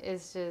 but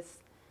it's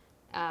just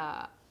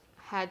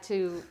had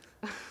to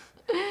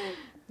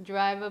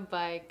drive a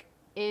bike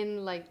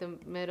in like the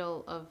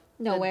middle of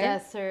Nowhere. the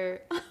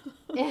desert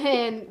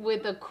and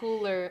with a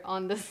cooler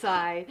on the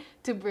side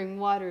to bring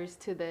waters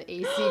to the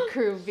AC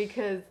crew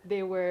because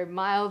they were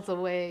miles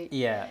away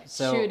Yeah.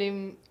 So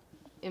shooting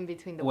in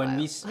between the when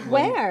we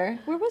wilds.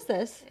 Where was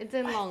this? It's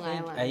in Long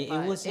think Island. it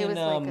but was in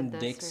like a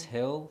Dix desert.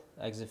 Hill,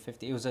 exit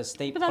 50. It was a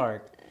state But that-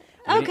 park.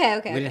 We Okay, didn't-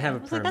 okay. We didn't have a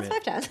I was like, permit.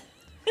 that's 5 Towns.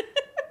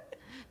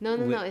 No,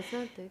 We- it's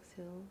not Dix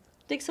Hill.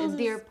 Dix Hills It's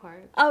is- Deer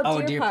Park.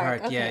 Oh, Deer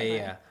Park. Okay, Yeah, fine.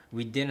 yeah.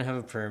 We didn't have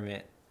a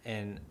permit,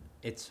 and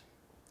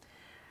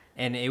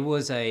it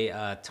was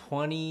a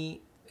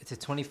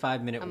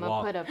 25-minute I'ma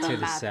walk put up to a the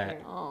map set.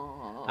 here.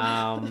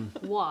 Oh.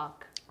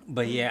 Walk.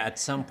 But yeah, at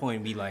some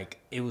point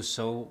it was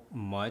so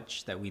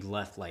much that we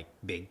left like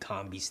big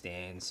combi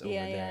stands over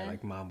Yeah, there, yeah.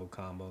 like Mambo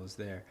combos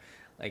there,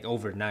 like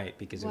overnight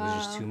because it was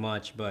just Wow. too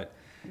much. But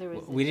There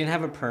was we a didn't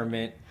have a gym.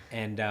 permit,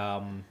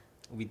 and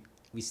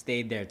we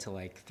stayed there till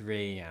like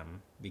 3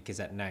 a.m. because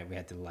at night we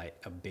had to light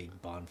a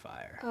big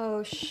bonfire.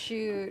 Oh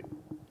shoot.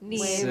 With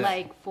So-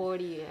 like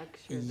 40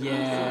 extras or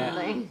Yeah.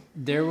 something.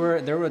 There were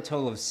a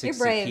total of 60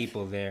 brave.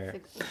 people there,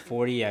 60.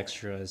 40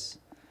 extras.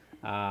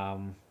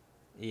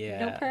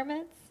 Yeah. No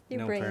permits? You're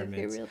No brave.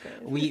 permits. You're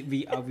real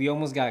brave. We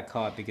almost got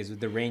caught because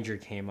the ranger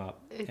came up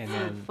It's and so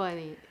then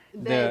funny.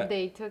 the-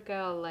 They took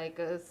out like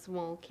a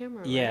small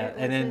camera. yeah, right?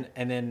 and Was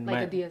then it?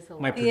 Like a DSLR.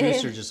 my Yeah.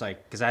 producer just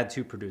like because I had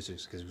 2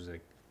 producers because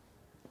it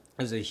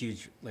was a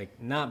huge like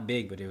not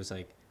big but it was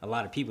like a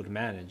lot of people to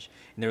manage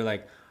and they were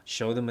like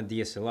show them a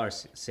DSLR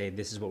say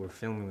this is what we're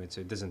filming with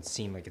so it doesn't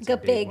seem like it's Like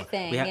a a big one.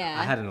 thing, I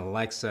yeah. had an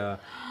Alexa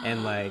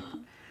and like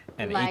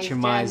and Light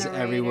HMI's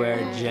generator. everywhere,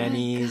 Oh my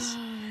Jenny's,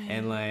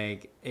 and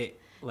like it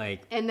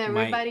like And my-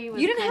 everybody was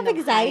You didn't kind have of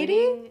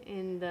anxiety? hiding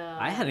in the.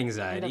 I had in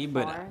anxiety, the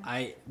but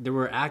forest. there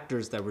were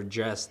actors that were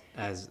dressed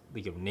as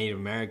like Native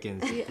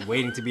Americans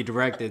waiting to be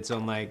directed. So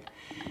I'm like,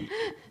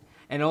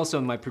 and also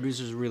my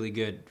producer's really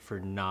good for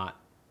not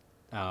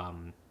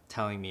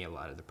telling me a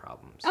lot of the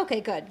problems.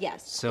 Okay, good.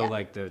 Yes. So yeah.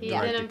 like the He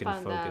director didn't can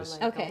find out, focus.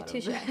 like, a Okay, little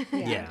touche. bit.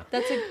 Yeah. Yeah.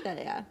 That's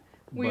yeah.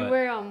 We But-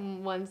 were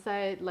on one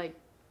side, like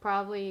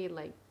probably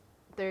like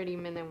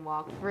 30-minute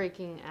walk,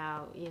 freaking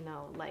out,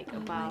 like Oh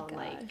my about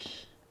like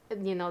gosh.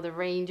 the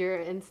ranger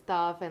and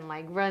stuff, and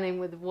like running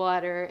with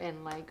water,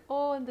 and like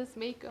and this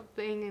makeup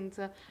thing, and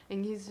so,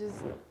 and he's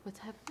just, what's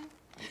happening?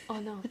 Oh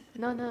no,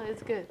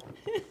 it's good.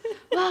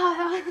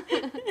 Wow.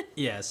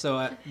 Yeah. So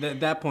at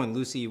that point,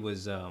 Lucy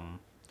was I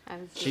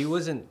was she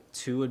wasn't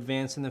too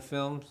advanced in the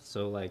film,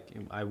 so like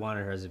I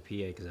wanted her as a PA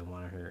because I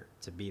wanted her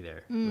to be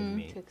there with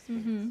me. too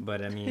experienced.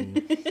 But I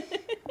mean,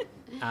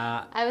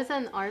 I was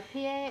an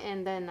RPA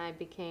and then I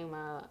became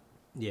a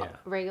yeah,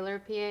 regular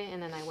PA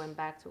and then I went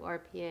back to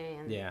RPA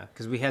and yeah,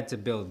 because we had to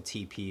build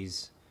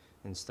TPs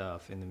and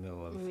stuff in the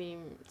middle of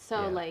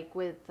so Yeah. like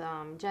with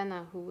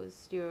Jenna, who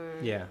was your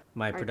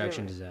my our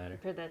production designer.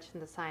 production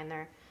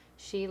designer,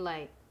 she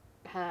like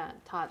had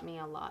taught me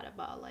a lot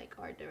about like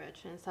art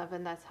direction and stuff,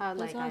 and that's how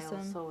That's like awesome. I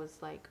also was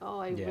like, oh,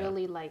 I Yeah.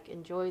 really like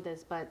enjoy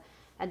this, but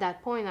at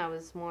that point I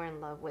was more in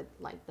love with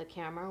like the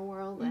camera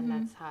world, and Mm-hmm.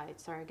 that's how I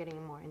started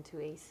getting more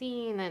into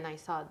AC, and then I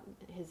saw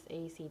his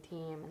AC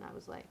team, and I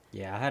was like,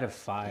 Yeah, I had a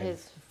five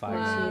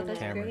Wow, that's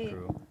camera great.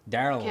 crew.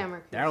 Daryl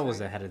Camera crew, Daryl was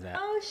sorry. the head of that.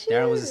 Oh,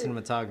 Daryl was the shoot.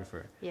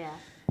 cinematographer. yeah,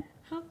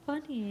 How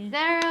funny.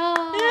 Daryl,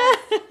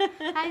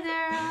 hi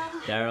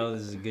Daryl. Daryl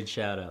is a good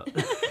shout out.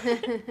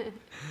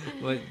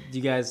 What do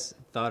you guys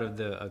thought of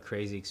a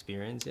crazy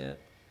experience yet?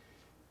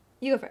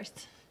 You go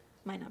first.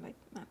 Might not be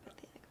the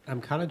I'm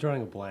kind of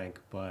drawing a blank,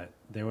 but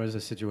there was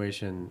a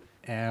situation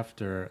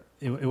after.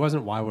 It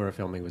wasn't while we were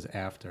filming; it was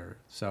after.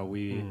 So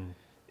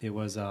it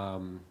was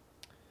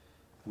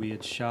we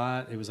had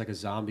shot. It was like a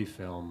zombie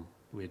film.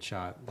 We had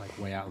shot like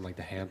way out in like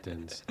the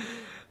Hamptons.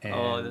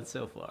 Oh, And that's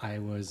so far. I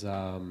was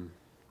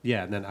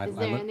yeah, and then Is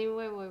there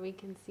anywhere where we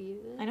can see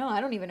this? I know.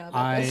 I don't even know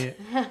about this.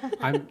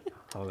 I'm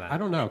Hold on. I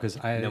don't know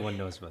because No one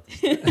knows about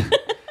this.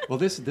 Well,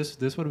 this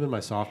would have been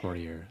my sophomore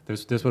year.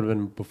 This would have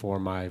been before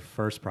my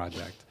first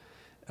project,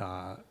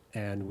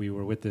 and we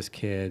were with this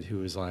kid who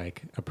was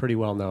like a pretty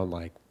well known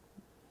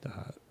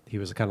he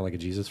was kind of like a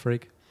Jesus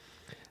freak.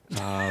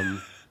 Oh,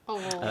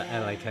 I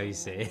like how you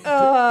say it.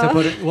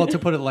 To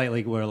put it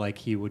lightly, where like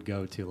he would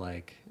go to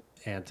like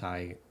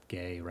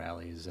anti-gay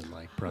rallies and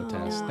like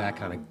protests, that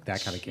kind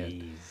of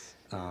kid.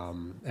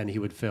 Jeez. And he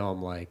would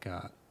film like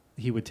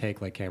he would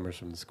take like cameras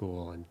from the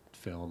school and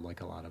film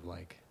like a lot of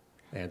like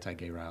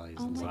anti-gay rallies.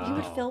 Oh and my! stuff. You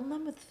Wow. would film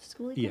them with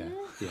school Yeah,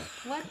 equipment? yeah.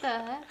 what the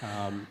heck?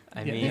 I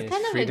Yeah. mean, He's it's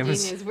kind of a freedom of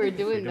genius. We're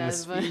doing freedom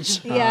of that, but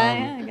speech.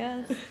 Yeah, I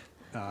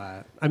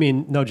guess. I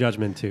mean, no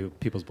judgment to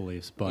people's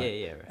beliefs, but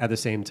Yeah, right. at the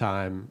same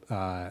time,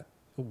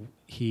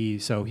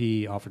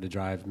 he offered to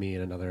drive me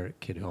and another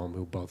kid home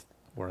who both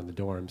were in the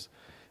dorms.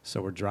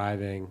 So we're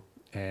driving,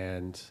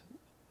 and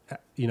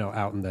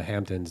out in the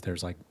Hamptons,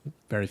 there's like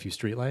very few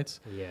streetlights.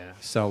 Yeah.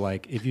 So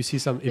like, if you see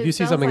This something in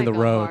sounds the like a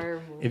road,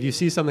 horror if you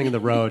see something in the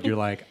road, you're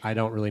like, I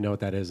don't really know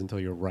what that is until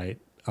you're right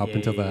up Yeah,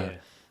 until yeah,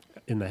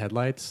 in the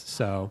headlights.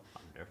 So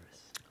I'm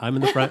nervous. I'm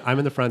in the front. I'm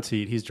in the front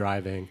seat. He's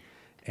driving,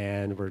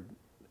 and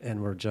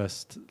we're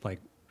just like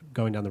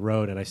going down the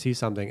road, and I see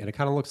something, and it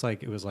kind of looks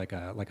like it was like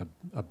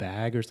a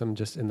bag or something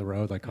just in the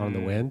road, like caught in the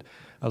wind.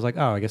 I was like,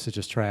 oh, I guess it's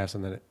just trash,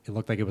 and then it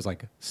looked like it was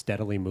like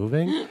steadily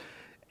moving,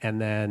 and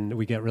then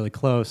we get really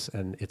close,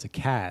 and it's a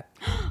cat,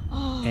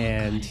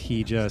 and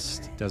he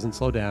just doesn't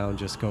slow down,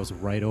 just goes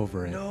right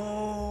over it,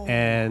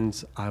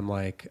 and I'm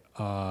like,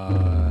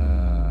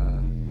 I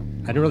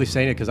didn't really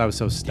say it because I was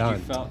so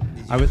stunned. Did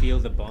I you was- feel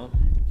the bump?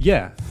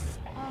 Yeah,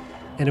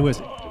 and I was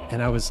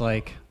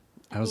like.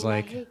 I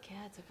hate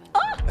cats.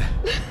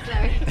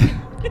 Sorry.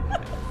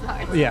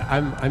 Sorry. Yeah,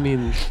 I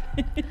mean,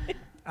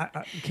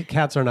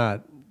 cats are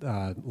not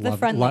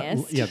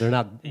friendliest. yeah, they're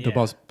not the Yeah.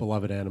 most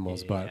beloved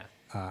animals. Yeah, but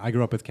I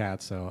grew up with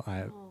cats, so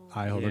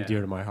I hold them Yeah.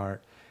 dear to my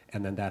heart.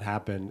 And then that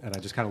happened, and I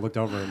just kind of looked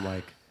over and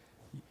like,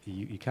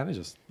 you kind of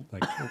just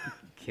like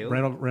Killed?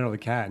 ran over the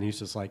cat, and he's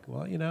just like,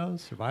 well,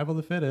 survival of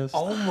the fittest.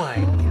 Oh my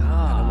And I'm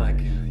god. like,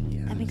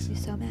 yeah, That makes me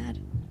so mad.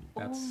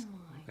 that's.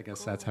 I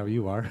guess that's how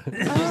you are. Just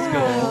go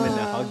home and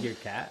hug your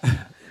cat.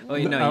 Oh,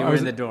 you I were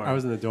was in the dorm. I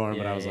was in the dorm,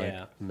 but Yeah, I was yeah.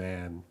 like,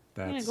 man,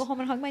 I'm gonna that's go home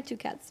and hug my 2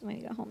 cats when I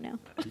go home now.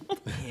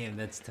 Damn,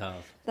 that's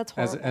tough. That's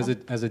as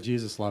horrible. as a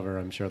Jesus lover,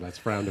 I'm sure that's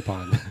frowned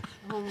upon.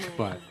 Oh my.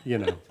 But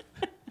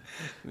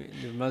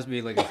There must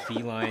be like a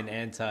feline,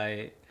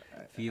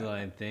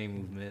 anti-feline thing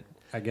movement.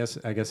 I guess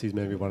he's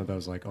maybe one of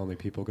those like only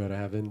people go to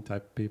heaven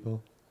type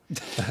people.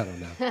 I don't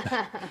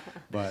know,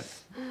 but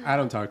I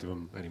don't talk to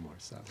him anymore.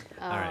 So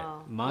All right,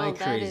 Oh, my well,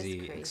 that is crazy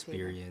crazy.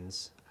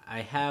 experience.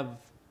 I have,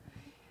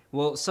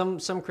 well, some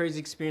crazy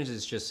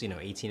experiences. Just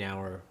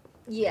 18-hour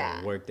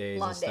work days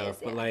long and stuff. days,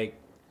 But yeah. like,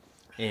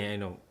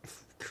 and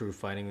crew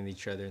fighting with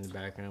each other in the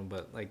background.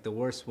 But like the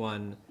worst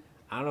one,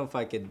 I don't know if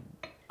I could.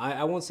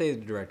 I won't say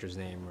the director's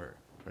name or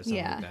something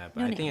Yeah, like that.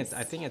 But no I think names.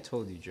 I think I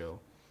told you, Joe.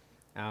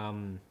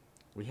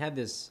 We had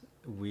this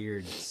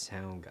weird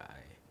sound guy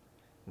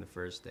on the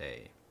first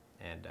day,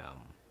 and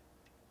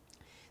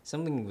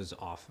something was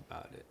off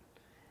about it.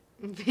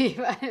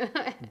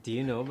 Do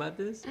you know about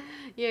this?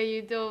 Yeah,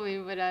 you told me,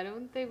 but I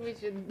don't think we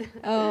should.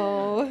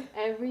 Oh.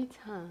 Every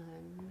time.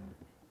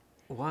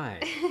 Why?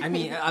 I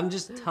mean, I'm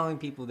just telling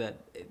people that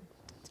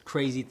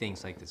crazy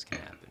things like this can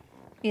happen.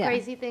 Yeah.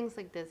 Crazy things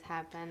like this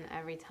happen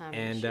every time. we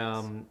shoot.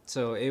 And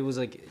so it was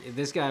like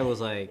this guy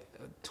was like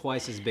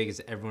twice as big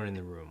as everyone in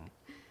the room.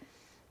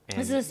 And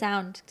This is a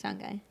sound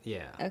guy.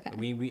 yeah. Okay.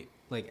 We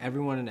like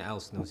everyone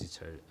else knows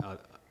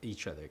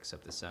each other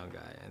except the sound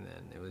guy, and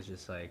then it was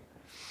just like,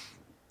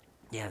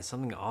 yeah,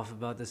 something off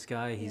about this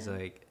guy. He's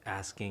like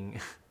asking,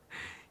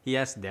 he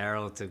asked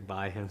Daryl to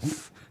buy him.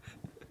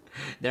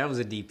 Daryl was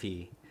a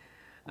DP.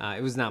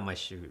 It was not my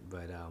shoot,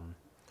 but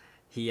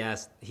he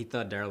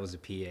thought Daryl was a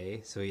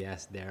PA, so he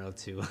asked Daryl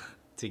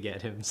to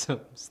get him some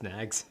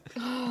snacks.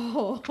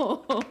 I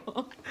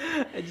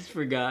just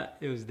forgot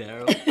it was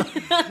Daryl.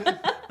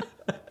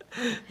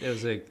 It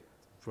was like,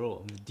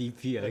 bro, I'm the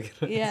DP.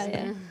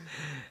 Yeah.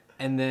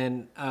 And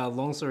then,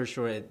 long story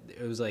short,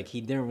 it was like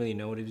he didn't really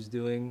know what he was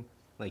doing.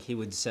 Like he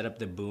would set up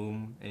the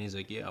boom, and he's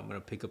like, "Yeah, I'm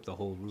gonna pick up the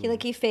whole room."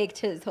 He faked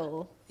his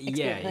whole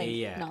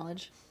Yeah.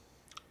 knowledge.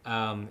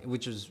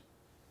 Which was,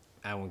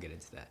 I won't get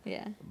into that.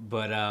 Yeah.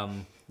 But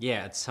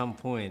yeah, at some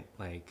point,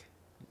 like,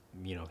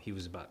 you know, he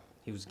was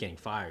getting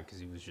fired because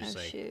he was just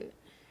Shoot.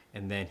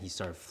 and then he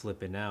started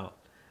flipping out.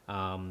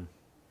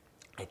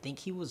 I think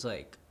he was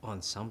like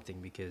on something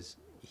because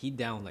he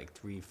downed like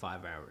 3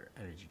 5-hour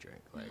energy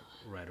drink like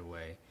right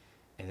away,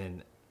 and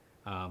then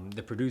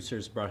the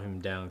producers brought him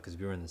down because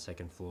we were on the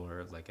second floor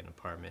of like an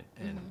apartment,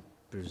 and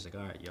producer's like,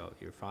 all right, yo,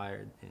 you're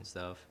fired and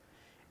stuff,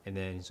 and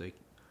then he's like,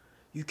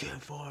 you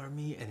can't fire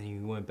me, and then he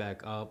went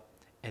back up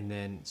and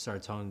then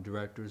started telling the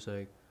directors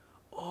like,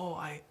 oh,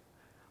 I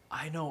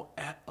know,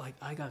 like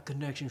I got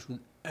connections with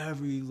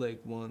every like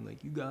one,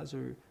 like you guys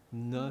are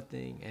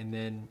nothing, and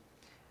then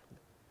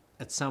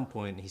at some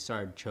point he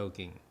started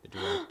choking the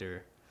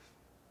director.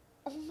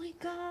 Oh my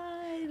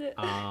god.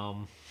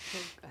 Oh,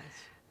 gosh.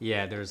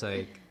 Yeah, there's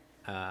like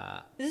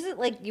This is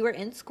like you were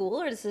in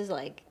school, or this is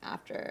like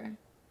after?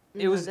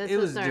 it was this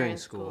during during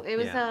school. It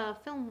was yeah. a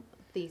film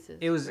thesis.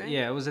 It was right?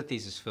 yeah, it was a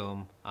thesis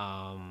film. Or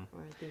a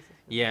thesis.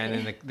 Yeah,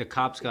 and then the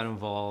cops got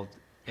involved,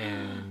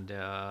 and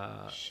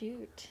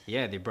Shoot.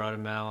 yeah, they brought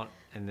him out,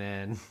 and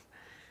then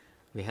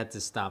we had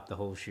to stop the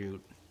whole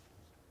shoot.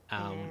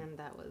 And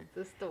that was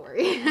the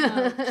story.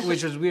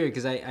 Which was weird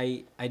because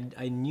I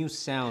knew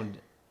sound.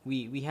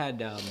 We had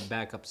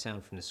backup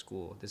sound from the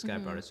school. This guy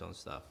brought his own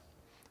stuff.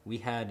 We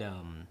had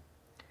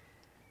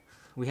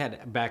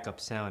backup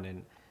sound,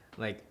 and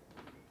like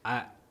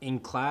in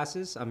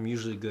classes I'm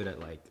usually good at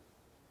like,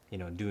 you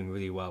know, doing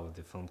really well with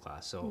the film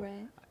class. So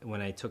Right.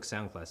 when I took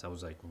sound class, I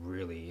was like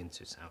really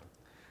into sound.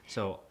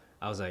 So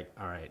I was like,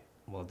 all right,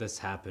 well, this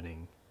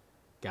happening,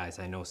 guys,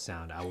 I know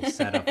sound. I will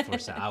set up for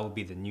sound. I will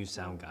be the new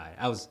sound guy.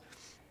 I was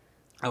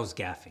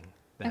gaffing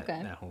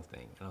that whole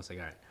thing, and I was like,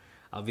 all right,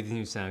 I'll be the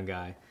new sound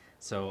guy.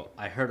 So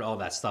I heard all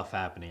that stuff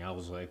happening. I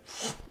was like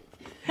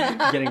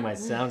getting my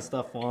sound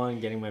stuff on,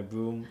 getting my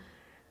boom,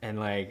 and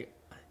like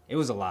it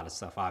was a lot of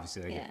stuff.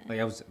 Obviously, like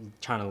I was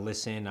trying to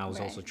listen. I was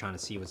also trying to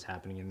see what's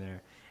happening in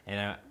there,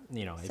 and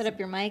you know, Set up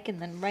your mic in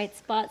the right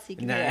spot so you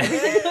can Nah. hear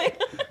everything.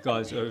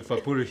 guys, if I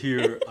put it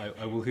here,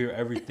 I will hear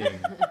everything.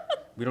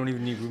 We don't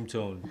even need room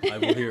tone. I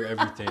will hear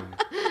everything.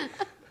 I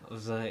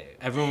was like,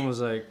 everyone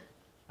was like,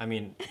 I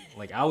mean,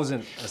 like I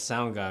wasn't a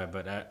sound guy,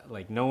 but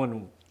like no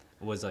one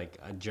was like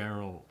a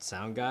general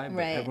sound guy, but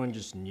Right. everyone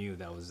just knew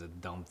that was a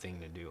dumb thing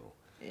to do.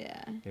 Yeah.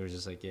 They were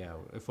just like, yeah,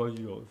 if I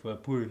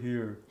put it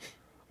here,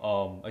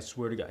 I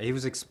swear to God, he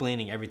was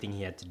explaining everything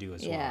he had to do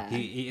as Yeah.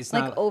 well. It's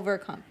Like not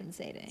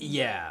overcompensating.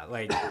 yeah,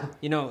 like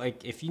you know,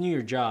 like if you knew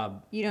your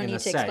job, You don't in need a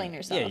to set, explain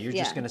yourself, Yeah, you're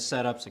yeah. just gonna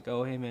set up. It's like,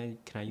 oh hey man,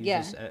 can I use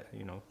Yeah. this,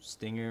 you know,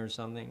 stinger or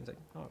something? It's like,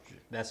 oh,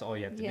 that's all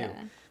you have to do.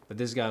 Yeah. But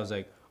this guy was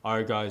like, all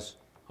right guys,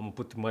 I'm gonna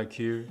put the mic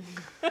here.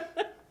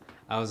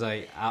 I was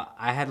like,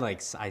 I had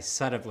like I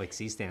set up like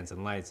C stands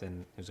and lights,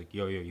 and it was like,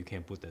 yo, you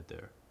can't put that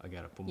there. I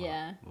gotta put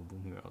my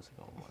boom here. I was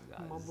like, oh my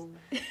God, My boom.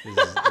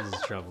 this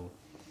is trouble.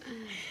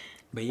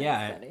 But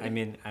yeah, funny. I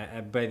mean,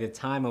 by the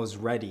time I was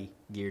ready,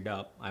 geared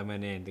up, I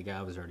went in. The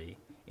guy was already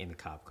in the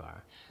cop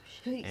car.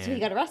 So he And-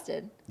 got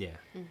arrested. Yeah,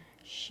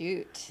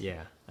 Shoot.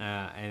 yeah.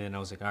 And then I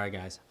was like, all right,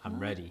 guys, I'm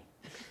ready.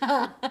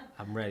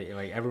 I'm ready.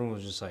 Like everyone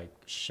was just like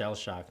shell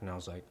shocked, and I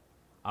was like,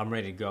 I'm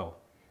ready to go.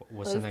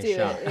 What's the Let's next do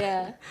shot? it.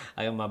 Yeah.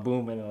 I got my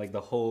boom and like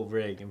the whole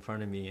rig in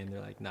front of me, and they're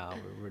like, "Nah,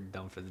 we're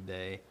done for the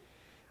day."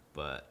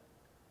 But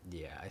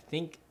yeah, I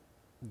think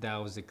that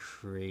was a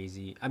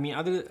crazy. I mean,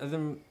 other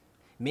than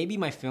maybe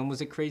my film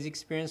was a crazy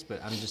experience,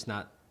 but I'm just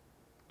not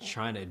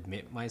trying to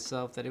admit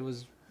myself that it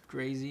was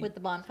crazy. With the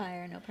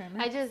bonfire, no permit.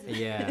 I just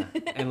Yeah,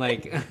 and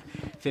like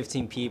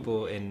 15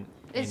 people in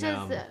it's in,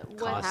 just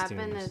what happened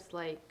costumes. is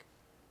like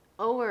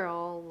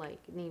overall like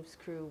Neve's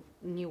crew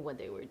knew what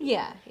they were doing.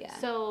 Yeah, yeah.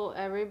 So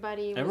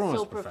everybody Everyone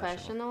was so was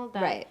professional. professional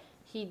that Right.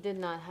 he did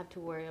not have to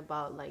worry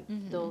about like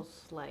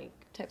those like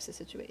Types of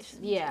situations.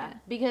 yeah,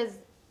 because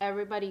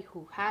everybody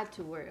who had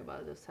to worry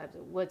about those types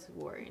of what's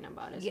worrying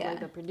about is Yeah,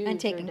 like the producer and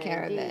taking the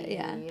care of it, AD,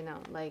 yeah. you know,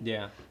 like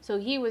Yeah. so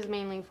he was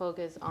mainly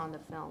focused on the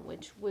film,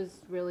 which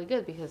was really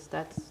good because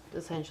that's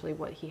essentially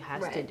what he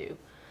has to Right. do.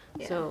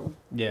 Yeah. So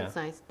Yeah. it's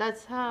nice.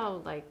 That's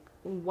how like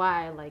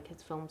why I like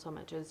his film so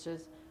much. It's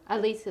just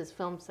at least his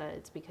film set.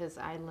 It's because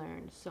I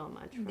learned so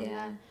much from Yeah.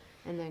 that.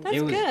 And then That's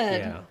it was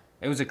good. yeah.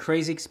 It was a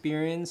crazy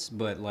experience,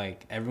 but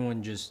like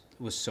everyone just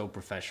was so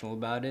professional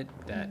about it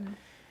that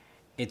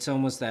it's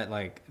almost that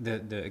like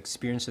the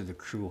experience of the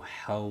crew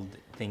held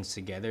things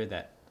together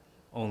that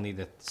only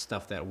the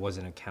stuff that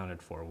wasn't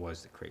accounted for was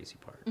the crazy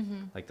part,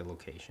 like the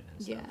location and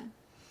stuff. Yeah.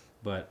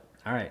 But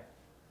all right,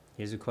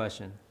 here's a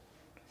question: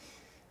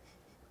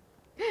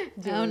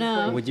 Oh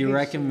no. would you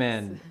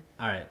recommend?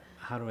 All right,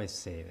 how do I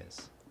say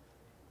this?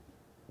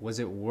 Was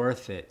it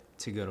worth it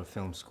to go to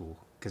film school?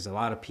 Because a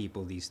lot of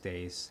people these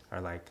days are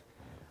like,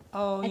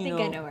 oh, I you think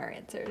know, I know our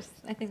answers.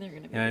 I think they're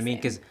gonna be. you know what I mean?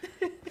 Because,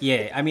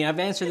 yeah, I mean, I've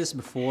answered this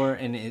before,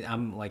 and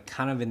I'm like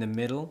kind of in the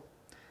middle,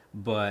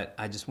 but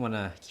I just want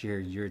to hear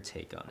your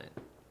take on it.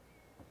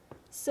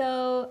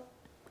 So,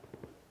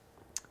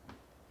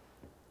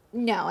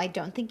 no, I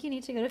don't think you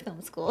need to go to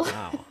film school.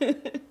 Wow.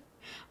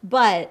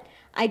 But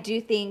I do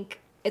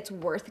think it's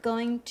worth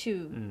going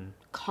to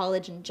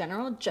college in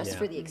general just Yeah.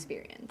 for the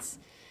experience.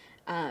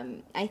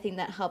 I think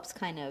that helps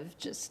kind of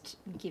just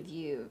give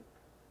you,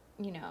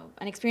 you know,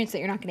 an experience that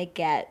you're not going to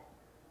get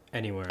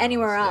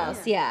Anywhere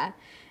else. Yeah.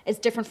 It's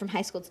different from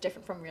high school. It's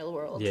different from real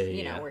world, Yeah,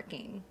 you yeah. know,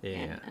 working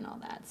Yeah. and all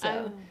that.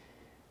 So,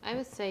 I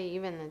would say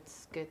even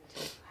it's good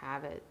to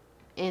have it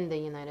in the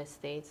United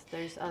States.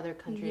 There's other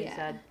countries Yeah.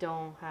 that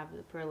don't have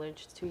the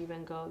privilege to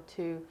even go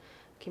to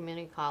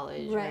community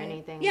college or Right.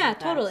 anything Yeah, like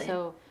that. totally.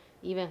 So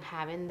even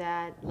having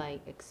that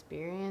like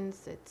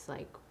experience, it's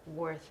like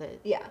worth it.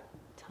 yeah.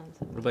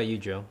 Tons of What about you,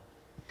 Joe?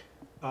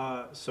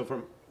 So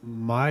from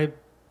my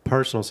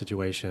personal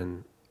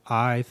situation,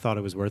 I thought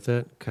it was worth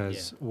it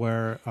because Yeah.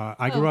 where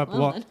I grew up,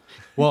 well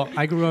then.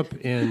 I grew up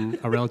in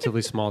a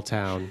relatively small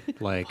town.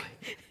 Like,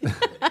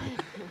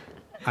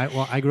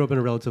 I grew up in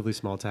a relatively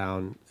small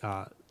town,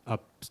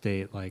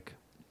 upstate, like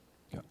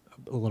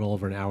a little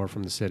over an hour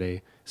from the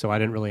city. So I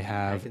didn't really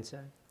have.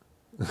 Hackensack?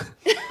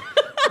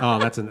 Oh,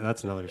 that's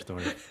another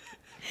story.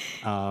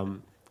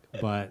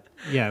 But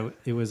yeah,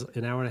 it was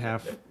an hour and a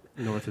half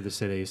north of the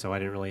city, so I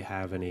didn't really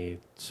have any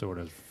sort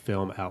of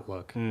film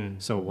outlook.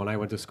 So when I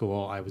went to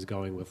school, I was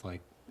going with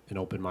like an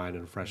open mind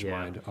and a fresh Yeah.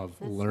 mind of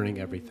learning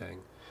everything.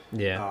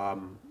 Yeah.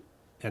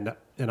 And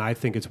I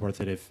think it's worth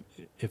it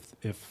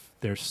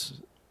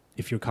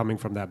if you're coming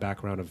from that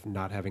background of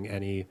not having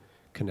any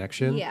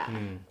connection. Yeah.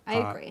 I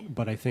agree.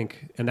 But I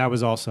think, and that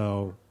was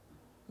also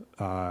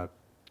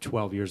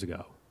 12 years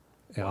ago.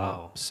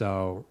 Wow.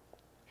 So,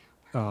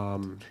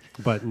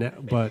 but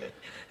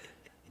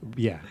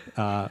yeah.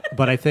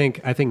 But I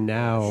think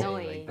now,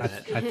 Really?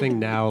 I think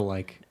now,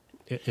 like,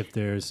 if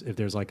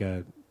there's like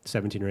a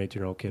 17 or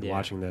 18-year-old kid Yeah.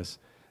 watching this,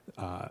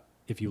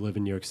 if you live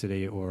in New York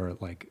City or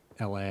like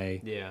LA,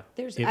 Yeah.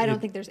 I don't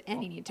think there's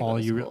any need to go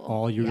to school.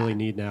 all you Yeah. really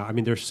need now. I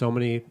mean, there's so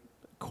many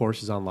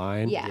courses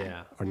online Yeah.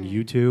 Yeah. on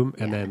YouTube,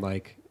 and Yeah. then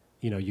like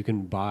you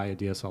can buy a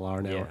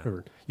DSLR now, Yeah.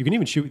 or you can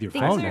even shoot with your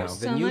Things phone are now. The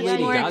so new much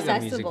Lady more Gaga music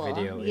accessible.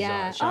 video is,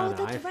 yeah. shot on Oh, an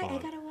that's right. I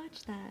iPhone. gotta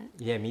watch that.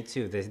 Yeah, me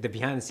too. The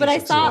behind the scenes. But I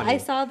looks saw funny. I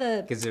saw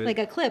the 'Cause there was- like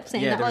a clip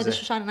saying yeah, that there was this a-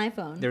 was shot on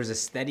iPhone. There was a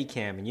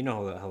Steadicam, and you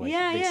know how like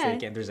Yeah, big yeah.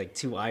 Steadicam. There's like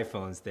 2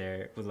 iPhones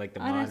there with like the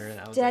on monitor. a and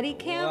I was steady like,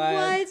 cam.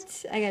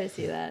 what? I gotta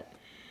see that.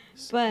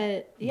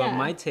 But yeah. But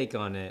my take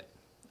on it,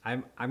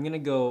 I'm gonna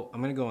go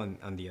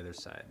on the other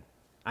side.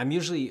 I'm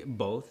usually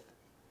both,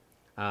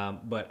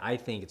 but I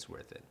think it's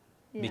worth it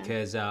Yeah.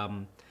 because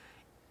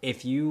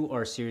if you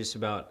are serious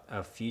about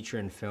a future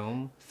in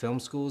film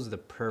school is the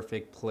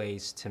perfect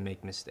place to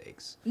make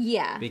mistakes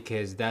yeah.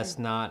 because that's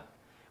not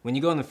when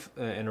you go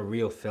in a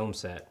real film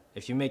set.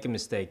 If you make a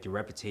mistake, your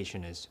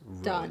reputation is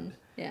ruined. Done.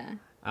 Yeah.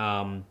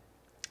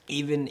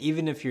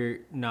 Even if you're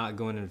not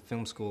going into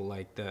film school,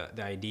 like the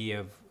idea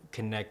of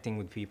connecting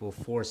with people,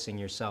 forcing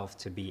yourself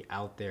to be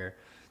out there,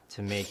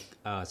 to make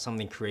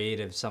something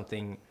creative,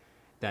 something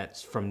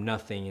that's from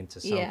nothing into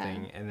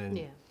something, Yeah. and then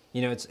Yeah.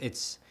 you know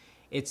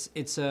it's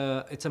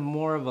a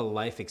more of a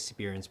life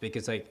experience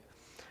because like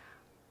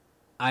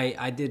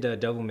I did a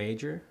double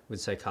major with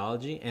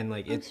psychology and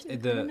like it's shit, I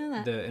didn't know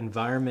that. the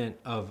environment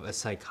of a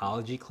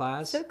psychology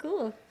class So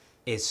cool.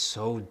 is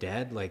so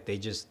dead. Like they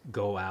just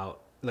go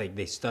out, like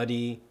they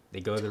study, they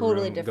go to the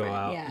Totally room, different, go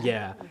out.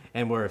 yeah.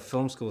 And where a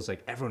film school is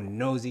like everyone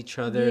knows each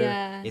other.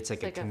 Yeah. It's like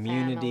It's a like a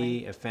community,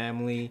 family. a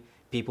family.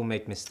 People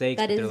make mistakes,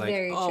 That but they're is like,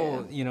 very oh,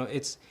 true. you know,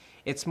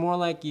 it's more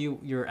like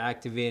you're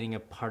activating a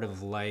part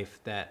of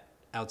life that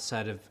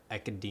outside of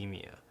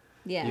academia.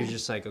 Yeah. You're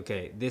just like,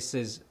 okay, this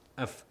is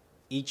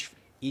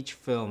each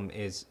film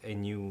is a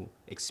new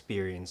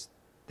experience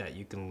that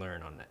you can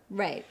learn on it.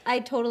 Right. I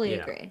totally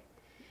Yeah. agree.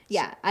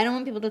 Yeah, I don't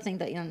want people to think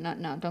that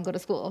no, don't go to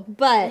school.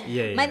 But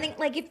Yeah, my yeah. thing,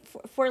 like, if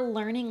for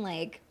learning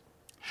like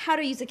how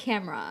to use a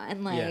camera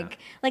and Yeah.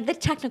 like the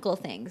technical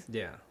things.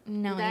 Yeah.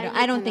 No, That you don't.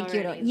 you I don't can think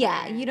you don't. already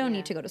Yeah, learn, you don't yeah.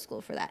 need to go to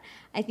school for that.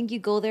 I think you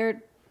go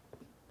there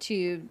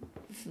to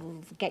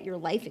get your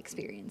life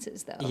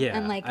experiences, though. Yeah,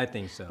 and like I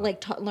think so.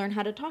 Like learn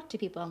how to talk to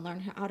people and learn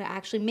how to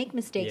actually make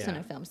mistakes on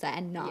Yeah. a film set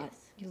and not Yes.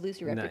 you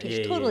lose your No,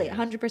 reputation. yeah, Totally, yeah.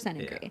 100%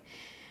 Yeah. agree.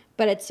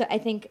 But it's I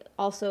think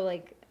also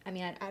like I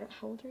mean I don't,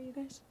 how old are you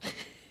guys?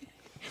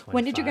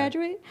 When did you 25.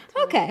 graduate?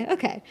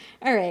 Okay.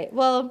 All right.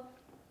 Well,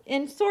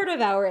 in sort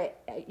of our,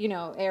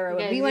 era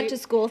when Guys, we went you- to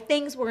school,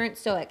 things weren't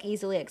so like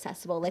easily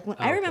accessible. Like when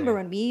I remember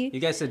Okay. when we, You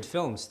guys did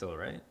film still,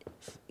 right?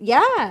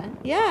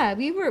 yeah,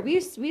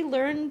 we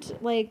learned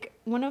like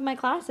one of my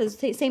classes,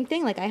 same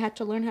thing. Like I had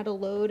to learn how to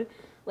load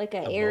like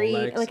a Arri,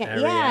 Rolex, like a,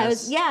 Arri yeah, it S.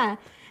 was, yeah,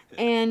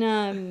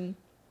 and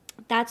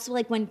that's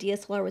like when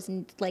DSLR was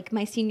in like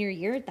my senior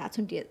year. That's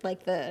when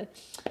like the.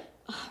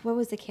 What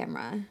was the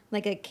camera?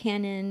 Like a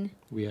Canon.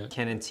 We had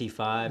Canon T5,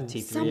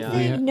 T3i.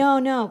 Something?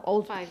 No,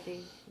 old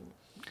 5D.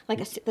 like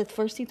the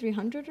first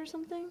C300 or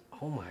something.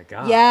 Oh my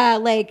god. Yeah,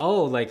 like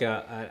Oh, like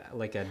a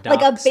like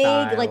dock a big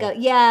style. like a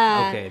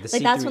yeah. Okay, the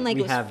like that's C3 when like we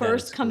it was have that in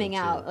first school, coming too.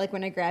 out. Like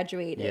when I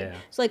graduated. Yeah.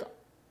 So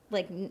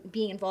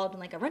being involved in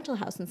like a rental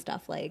house and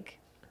stuff like.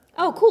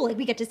 Oh, cool! Like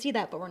we get to see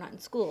that, but we're not in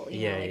school. You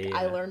Yeah, know, like yeah,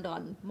 I yeah. learned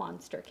on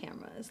monster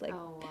cameras. Like,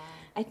 Oh wow.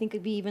 I think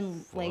we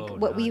even like Whoa,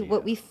 what Nadia.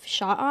 we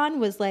shot on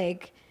was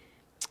like,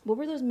 what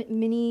were those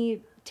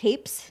mini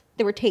tapes?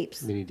 There were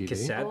tapes. mini DV.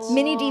 Cassettes.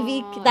 Mini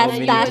DV. Oh, That's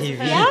mini that's DV.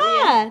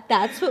 yeah.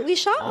 That's what we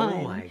shot Oh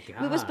on. my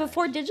It was gosh.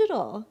 before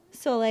digital,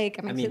 so like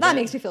I mean, mean, that that-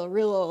 makes me feel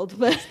real old,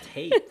 but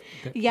Tape.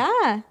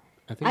 yeah.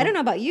 think I don't know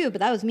about you, but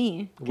that was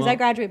me because I Well-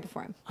 graduated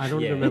before him. I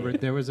don't Yeah. remember.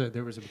 There was a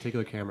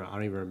particular camera. I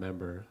don't even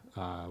remember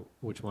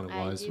which one it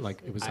I was. used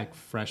Like it was to- like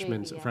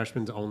freshmen's JVL.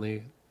 freshmen's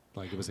only.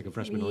 Like it was like a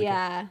freshman only.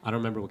 Yeah. I don't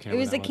remember what It camera.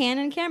 was a that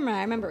Canon camera.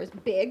 I remember it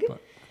was big,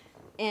 But-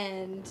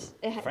 and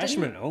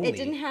Freshman only? It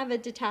didn't have a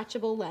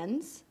detachable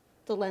lens.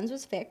 The lens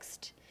was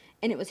fixed,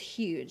 and it was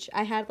huge.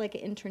 I had like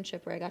an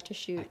internship where I got to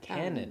shoot A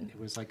Canon. It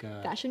was like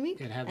a Fashion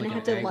Week, It had and like I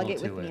had an to lug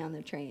angle it with to me on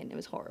the train. It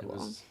was horrible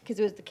was- because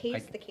it was the case.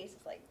 I- The case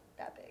is like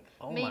that big.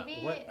 Oh Maybe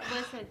my. What?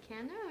 was it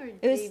Canon or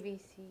It was- JVC?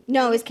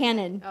 No, it was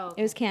Canon. Oh,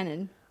 It was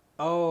Canon.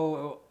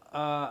 Oh,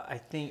 I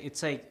think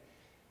it's like.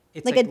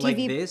 It's Like like, a like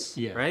DV this,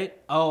 Yeah. right?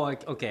 Oh,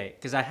 like, okay.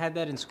 Because I had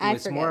that in school. I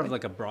It's more forget. of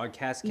like a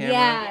broadcast camera.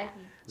 Yeah.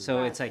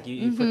 So it's like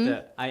you put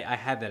the. I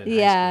had that in high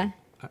Yeah.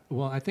 school.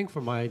 Well, I think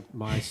for my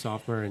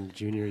sophomore and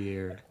junior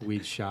year, we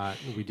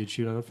did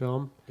shoot on a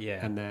film. Yeah.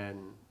 And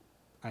then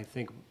I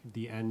think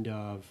the end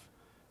of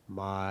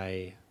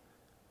my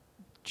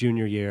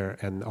junior year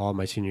and all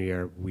my senior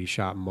year, we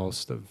shot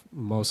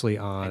mostly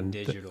on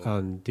digital.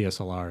 on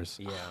DSLRs.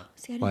 Yeah.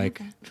 See, I didn't Like-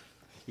 have that.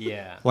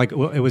 Yeah. Like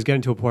well, it was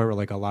getting to a point where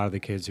like a lot of the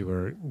kids who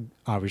were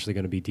obviously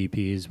going to be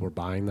DPs were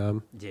buying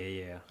them.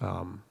 Yeah.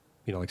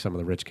 Like some of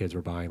the rich kids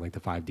were buying like the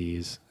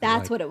 5Ds.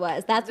 That's like, what it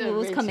was. That's The what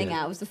was coming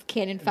original. out. Was the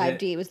Canon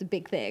 5D was the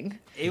big thing.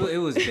 It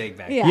was big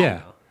back Yeah. then.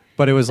 Yeah.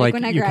 But it was Like,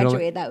 like, when I you could only-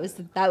 graduated,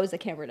 that was the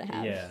camera to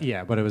have. Yeah.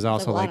 yeah, but it was Like,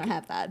 also well, I like don't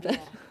have that. But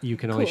you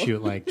can only Cool.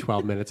 shoot like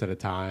 12 minutes at a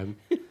time,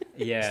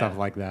 Yeah. stuff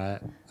like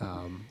that.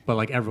 But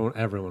like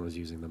everyone was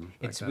using them.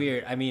 back It's then.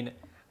 weird. I mean,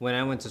 when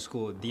I went to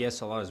school,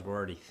 DSLRs were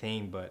already a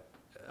thing, but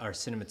our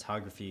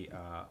cinematography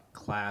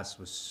class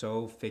was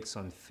so fixed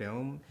on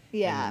film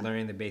Yeah. and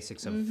learning the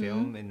basics of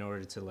film in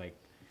order to like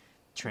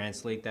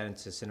translate that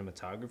into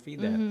cinematography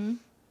that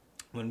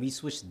when we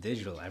switched to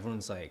digital,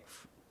 everyone's like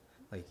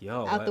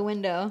yo, out the what-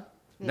 window.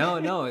 No,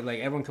 like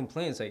everyone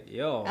complains like,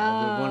 yo, we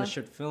want to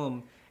shoot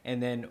film,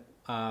 and then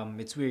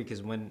it's weird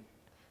because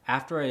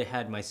after I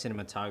had my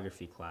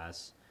cinematography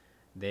class,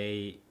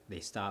 they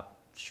stopped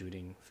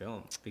shooting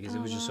film because it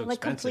was just so like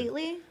expensive.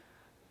 completely.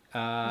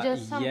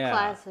 Just some yeah.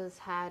 classes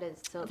had it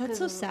still. That's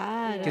so 'cause-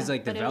 sad. Because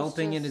like but it was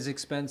developing it just- is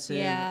expensive.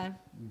 Yeah.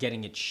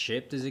 Getting it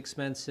shipped is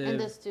expensive. And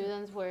the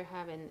students were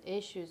having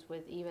issues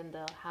with even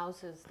the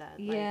houses that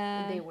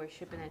Yeah. they were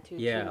shipping it to.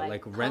 yeah, to,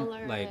 like rent,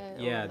 color like it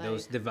or, yeah, like-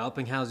 those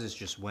developing houses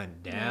just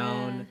went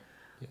down.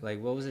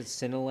 Like what was it?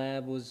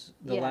 Cinelab was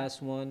the Yeah.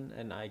 last one,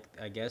 and I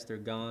guess they're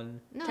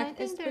gone. No, Tech-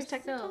 I is- think was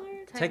there's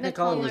Technicolor? still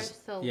Technicolor was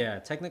still, yeah,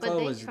 but Technicolor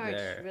they was charge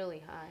there. really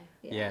high.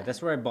 Yeah. That's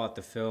where I bought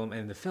the film,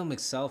 and the film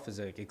itself is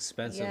like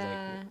expensive.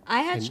 Yeah, Like I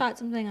had shot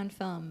something on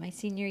film my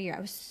senior year. I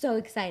was so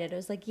excited. I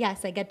was like,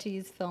 "Yes, I get to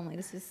use film. Like,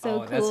 this is so oh,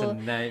 cool." that's a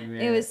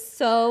nightmare. It was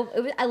so.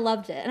 I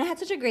loved it, and I had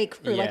such a great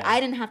crew. Like, Yeah.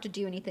 I didn't have to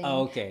do anything.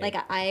 Oh, okay. Like,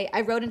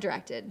 I wrote and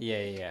directed.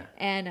 Yeah.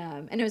 And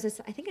it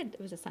was I think it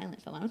was a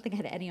silent film. I don't think I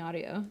had any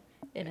audio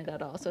in it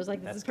at all. So I was like,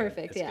 "This That's is good,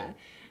 perfect." that's Yeah.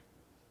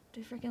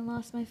 good. I freaking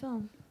lost my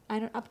film. I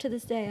don't. Up to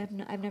this day,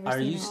 I've never Are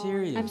seen you it.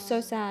 serious? I'm so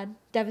sad, Oh,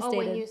 devastated.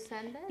 when you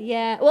send it?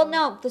 Yeah. Well,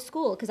 no, the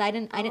school because I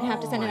didn't have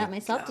to Oh send it my out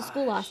myself. The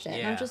school lost it.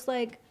 And I'm yeah. just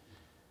like,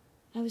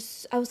 I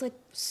was like,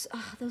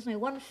 that was my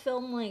one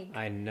film like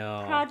I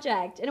know.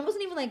 project, and it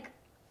wasn't even like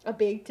a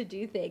big to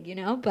do thing, you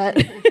know. But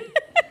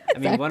I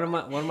mean, one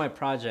of my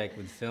project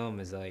with film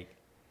is like,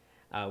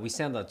 we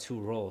send out 2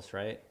 rolls,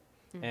 right?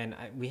 And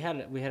we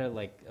had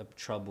like a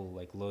trouble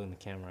like loading the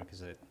camera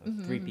because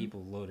 3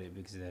 people loaded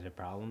because they had a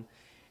problem,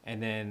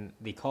 and then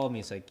they called me.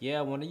 It's like,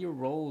 yeah, one of your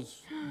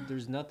rolls,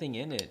 there's nothing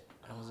in it.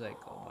 I was like,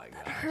 oh my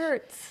god.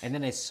 hurts. And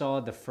then I saw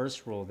the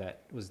first roll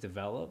that was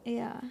developed.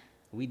 Yeah.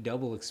 We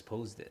double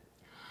exposed it.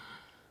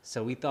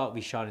 So we thought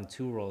we shot in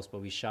 2 rolls, but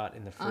we shot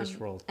in the first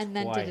roll and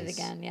twice. then did it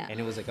again, yeah. And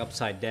it was like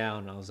upside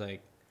down. I was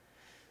like,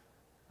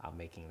 I'm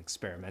making an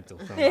experimental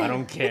film. I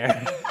don't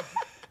care.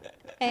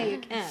 hey, you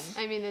can.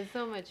 I mean, there's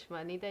so much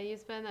money that you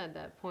spend at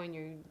that point.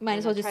 You Might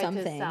as well do try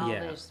something. to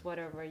salvage Yeah.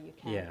 whatever you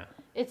can. Yeah.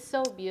 It's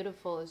so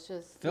beautiful. It's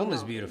just Film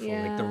is beautiful.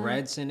 Like the Yeah.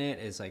 reds in it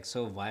is like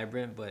so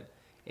vibrant, but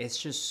it's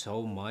just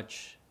so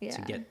much to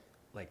Yeah. get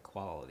like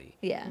quality.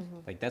 Yeah.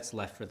 Like that's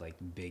left for like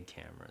big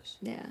cameras.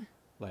 Yeah.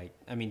 Like,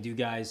 I mean, do you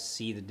guys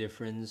see the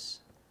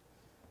difference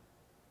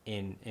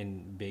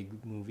in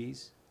big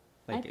movies?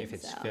 Like if think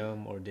it's so.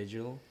 film or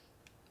digital?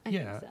 I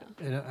Yeah, think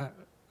so. and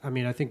I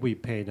mean, I think we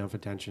pay enough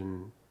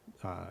attention.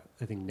 I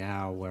think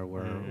now where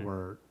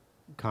we're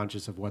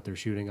conscious of what they're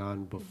shooting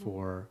on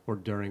before or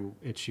during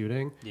its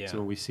shooting. Yeah. So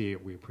when we see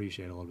it, we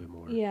appreciate it a little bit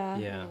more. Yeah.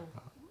 Yeah.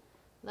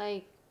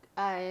 Like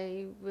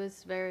I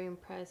was very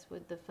impressed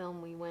with the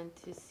film we went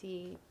to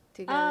see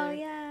together. Oh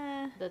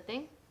yeah. The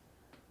Thing.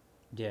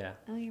 Yeah.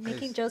 Oh, you're It's-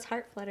 making Joe's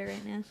heart flutter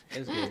right now. It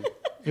was good.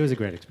 It was a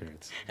great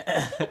experience.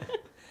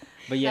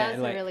 But yeah,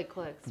 That's like a really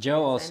cool experience. Joe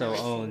I've also never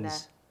seen owns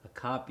that. a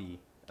copy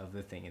of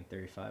The Thing in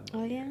 35 Oh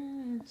millimeter.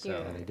 yeah. So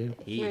Here. I do.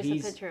 Here's a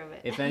he's, picture of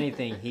it. if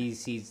anything,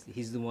 he's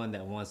the one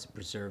that wants to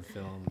preserve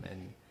film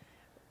and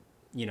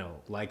you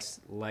know likes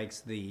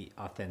the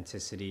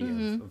authenticity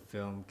of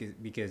film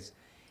because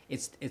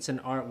it's an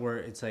art where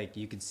it's like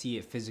you could see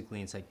it physically.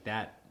 And it's like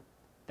that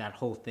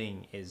whole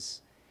thing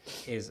is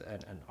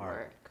an art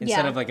Work.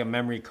 instead Yeah. of like a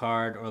memory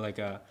card or like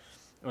a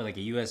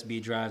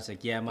USB drive. It's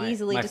like, yeah, my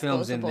Easily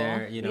film's in disposable.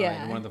 there, you know,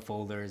 Yeah. in one of the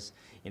folders,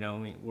 you know. I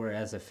mean,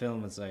 whereas a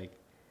film, it's like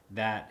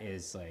that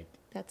is like,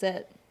 That's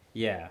it.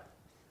 yeah,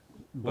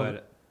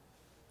 but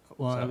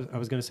Well, So- I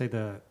was going to say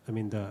the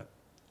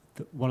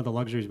one of the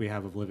luxuries we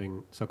have of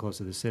living so close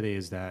to the city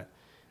is that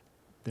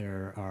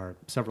there are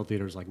several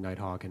theaters like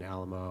Nighthawk and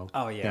Alamo.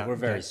 oh yeah, that- we're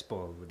very that-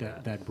 spoiled with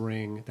that that. that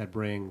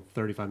bring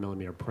 35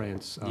 millimeter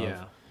prints. Of,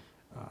 Yeah,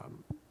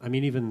 I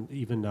mean, even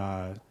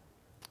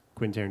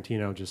Quentin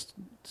Tarantino just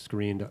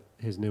screened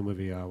his new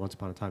movie Once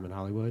Upon a Time in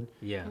Hollywood.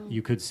 yeah,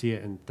 You could see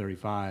it in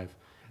 35.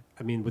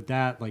 I mean, with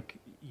that, like,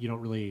 you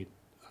don't really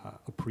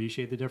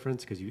appreciate the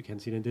difference because you can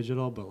see it in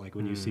digital, but like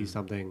when you see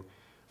something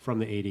from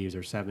the 80s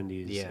or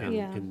 70s Yeah. in,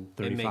 Yeah. in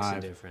it makes a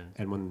 35, difference.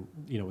 and when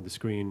when the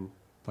screen,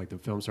 like the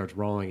film starts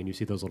rolling and you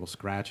see those little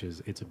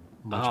scratches, it's a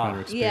much Oh.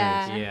 better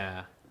experience. Yeah.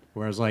 Yeah,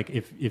 Whereas like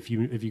if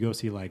you go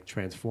see like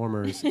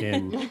Transformers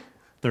in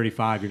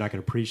 35, you're not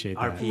going to appreciate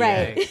that. RPX,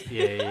 Right.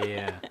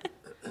 yeah.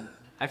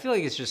 I feel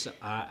like it's just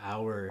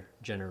our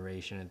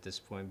generation at this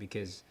point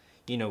because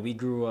we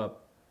grew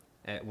up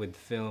with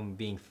film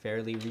being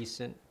fairly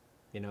recent,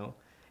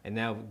 and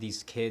now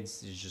these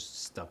kids is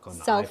just stuck on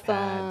the Cell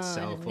iPad,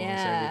 cell phone, phones,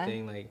 yeah.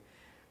 everything. Like,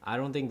 I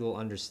don't think they'll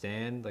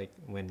understand. Like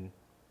when,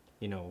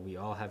 we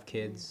all have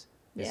kids,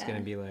 it's Yeah. gonna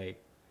be like,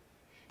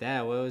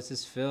 Dad, what was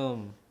this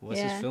film? What's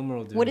Yeah. this film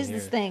roll doing What is here?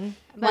 this thing?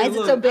 But Why is it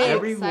Look, so big?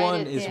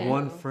 Everyone Excited is to-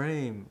 one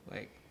frame.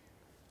 Like,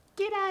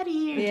 get out of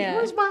here! Yeah.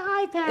 Where's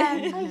my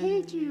iPad? I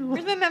hate you.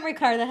 Where's my memory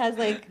card that has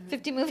like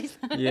 50 movies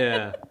on it?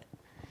 Yeah.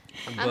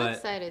 I'm But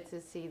excited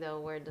to see though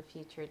where the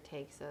future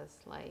takes us.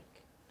 Like,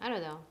 I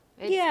don't know.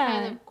 It's Yeah.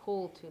 kind of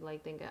cool to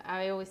like think.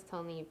 I always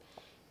tell Neve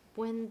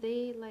when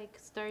they like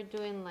start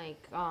doing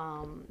like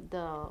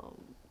the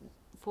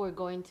for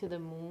going to the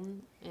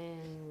moon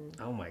and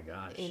oh my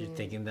gosh, you're in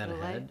thinking that real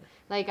life. ahead?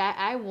 Like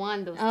I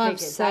want those Oh, I'm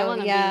tickets. so- I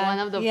want to yeah, be one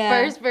of the yeah.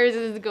 first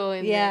persons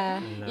going Yeah.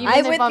 there. No. Even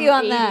I'm if with I'm you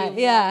on that,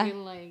 80 yeah.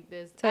 walking like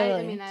this. I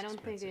Totally. mean, I don't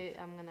think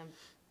I'm gonna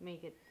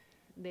make it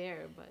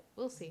there, but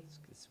we'll see.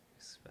 It's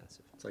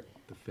expensive. It's like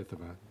the fifth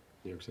of a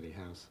New York City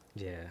house.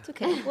 Yeah. It's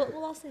okay.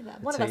 We'll all say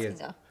that. One of us can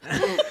Tickets.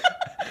 go.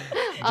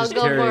 I'll Just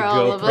go carry for a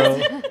all of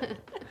us. GoPro.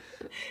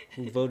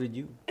 Who voted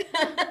you?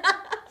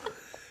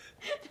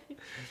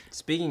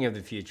 Speaking of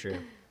the future,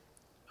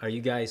 are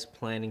you guys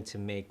planning to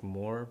make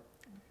more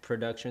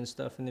production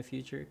stuff in the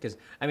future? Because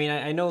I mean,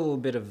 I know a little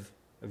bit of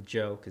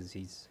Joe because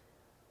he's.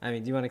 I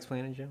mean, do you want to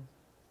explain it, Joe?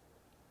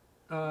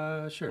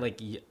 Sure.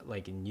 Like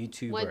in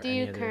YouTube. or What do any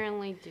you other-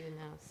 currently do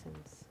now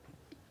since?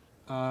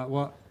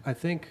 Well, I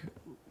think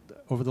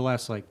over the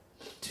last like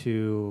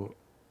two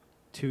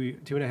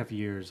and a half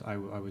years, I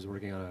was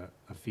working on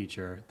a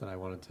feature that I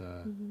wanted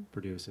to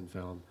produce and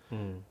film.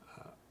 Hmm.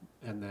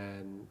 And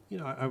then,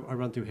 I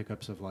run through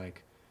hiccups of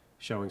like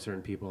showing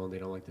certain people and they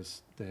don't like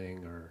this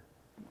thing or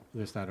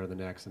this, that, or the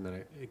next. And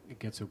then it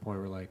gets to a point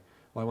where like,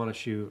 well, I want to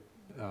shoot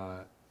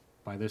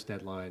by this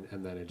deadline,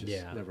 and then it just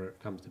Yeah. never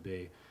comes to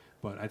be.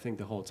 But I think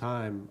the whole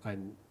time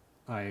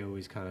I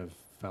always kind of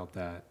felt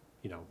that,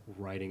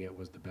 writing it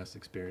was the best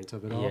experience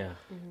of it all. Yeah.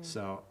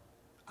 So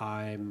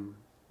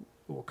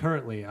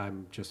currently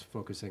I'm just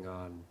focusing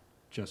on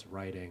just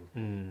writing,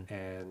 Mm.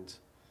 and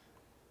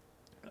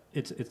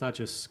it's not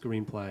just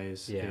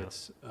screenplays. Yeah.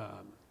 It's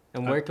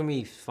And where can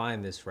we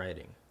find this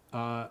writing?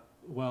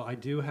 well, I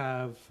do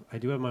have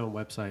my own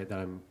website that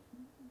I'm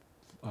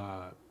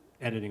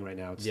editing right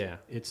now.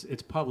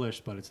 It's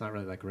published, but it's not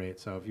really that great.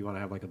 So if you want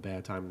to have like a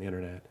bad time on the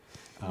internet,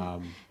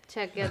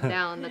 Check it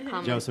down in the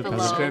comments Joseph below.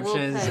 has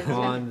Descriptions We'll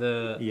put- on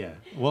the. yeah,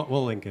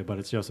 we'll link it, but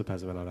it's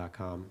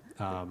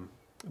josephpezimano.com.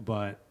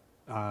 But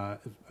a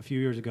few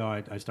years ago,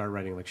 I started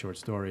writing like short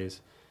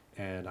stories,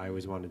 and I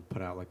always wanted to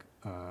put out like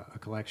a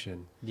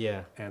collection.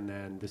 Yeah. And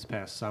then this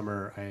past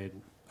summer, I had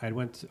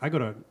I go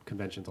to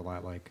conventions a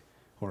lot, like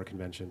horror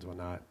conventions,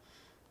 whatnot.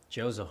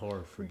 Joe's a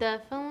horror freak.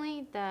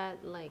 Definitely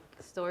that like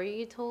story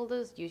you told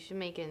us, you should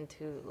make it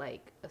into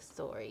like a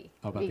story.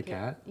 Oh, about the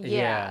cat? Yeah,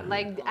 Yeah.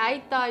 like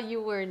I thought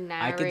you were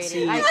narrating.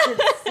 see- I could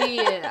see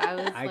it. I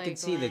was I like, could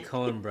see the what?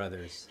 Coen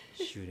brothers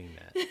shooting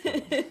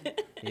that.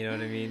 You know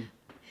what I mean?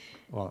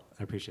 Well,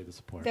 I appreciate the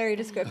support. Very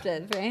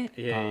descriptive, right?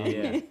 Yeah,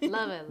 yeah.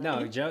 Love it.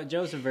 No,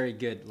 Joe's a very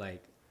good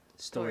like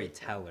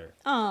storyteller.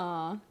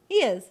 Aw, he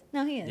is.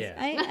 No, he is. Yeah.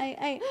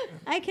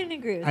 I can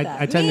agree with I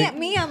that. tend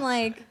Me, I'm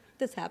like,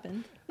 this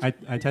happened. I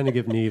tend to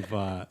give Neve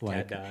Cat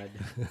like died.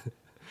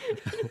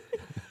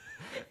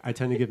 I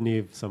tend to give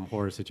Neve some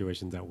horror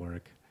situations at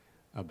work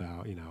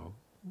about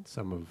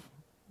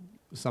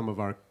some of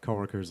our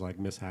coworkers like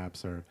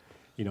mishaps or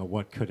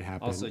what could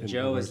happen. Also, in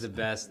Joe reverse. is the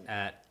best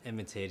at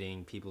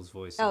imitating people's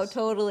voices. Oh,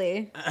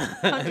 totally.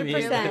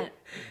 100%.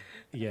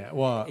 Yeah,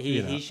 well,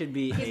 He should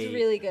be. He's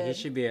really good. He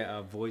should be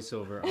a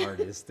voiceover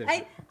artist.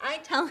 I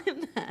tell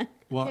him that.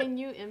 well, Can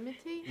you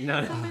imitate?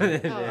 No,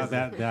 somebody? no.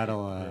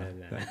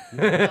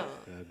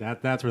 Oh,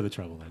 that's where the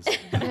trouble is.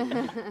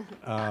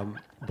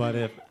 But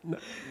if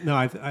no,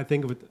 I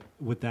think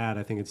with that,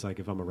 I think it's like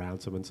if I'm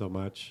around someone so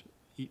much,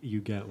 you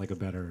get like a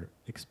better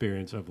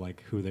experience of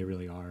like who they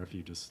really are if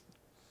you just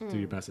do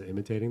your best at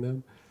imitating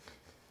them.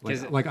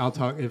 'Cause- Like I'll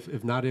talk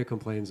if Nadia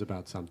complains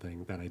about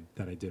something that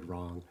I did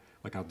wrong,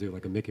 like I'll do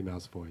like a Mickey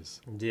Mouse voice.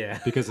 Yeah.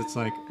 Because it's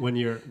like when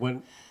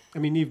I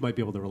mean Neve might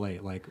be able to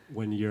relate, like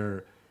when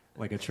you're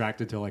like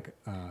attracted to like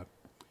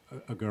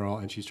a girl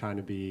and she's trying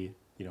to be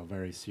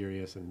very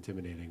serious and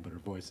intimidating, but her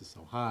voice is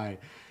so high,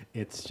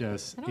 it's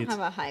just I don't have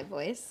a high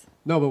voice.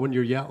 no. But when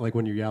you're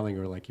yelling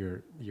or like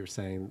you're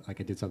saying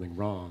like I did something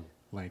wrong,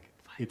 like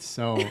it's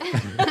so.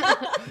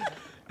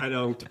 I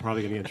know I'm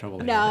probably gonna get in trouble.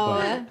 Later, No,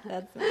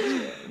 that's not true.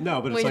 but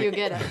no, but it's When like you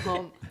get at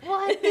home,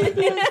 what did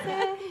you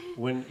say?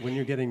 when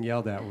you're getting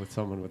yelled at with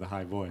someone with a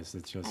high voice,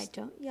 it's just I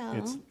don't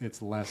yell.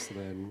 it's less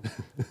than.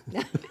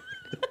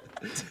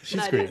 She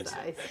Not screams. his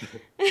eyes.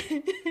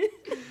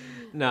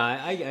 No,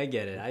 I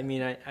get it. I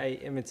mean, I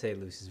imitate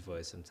Lucy's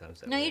voice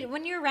sometimes. No,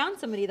 when you're around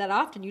somebody that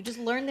often, you just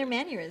learn their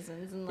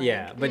mannerisms and like.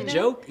 Yeah, but you know?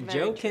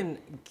 Joe Very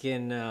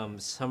can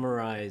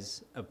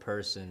summarize a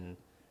person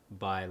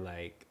by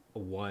like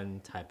one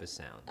type of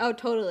sound, Oh,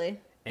 totally.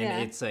 and yeah.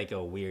 it's like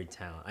a weird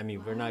talent. I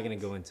mean, we're not gonna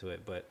go into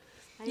it, but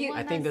You- I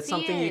wanna think that's see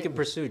something you it. can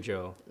pursue,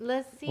 Joe.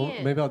 Let's see Well,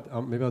 it. maybe I'll do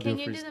Can a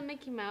you free. do the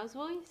Mickey Mouse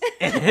voice?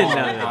 No,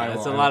 I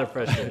it's will. a lot of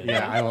pressure.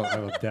 Yeah, I will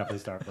definitely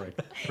start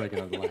breaking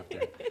on the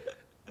laughter.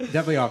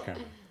 Definitely off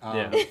camera.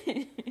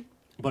 Yeah.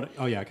 But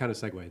I kind of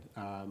segued.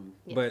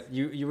 Yes. But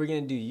you were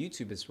gonna do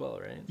YouTube as well,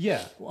 right?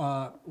 Yeah.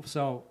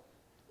 So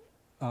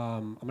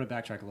I'm gonna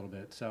backtrack a little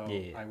bit. So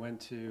Yeah. I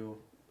went to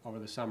over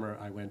the summer.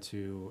 I went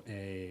to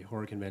a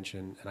horror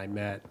convention and I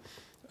met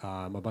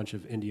a bunch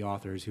of indie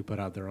authors who put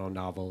out their own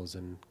novels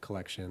and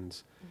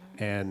collections,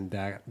 and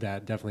that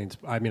definitely.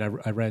 I mean,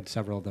 I read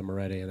several of them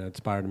already, and it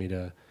inspired me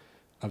to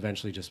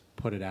eventually just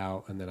put it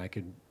out, and then I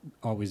could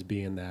always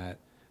be in that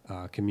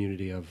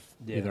community of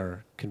Yeah.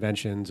 either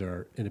conventions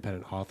or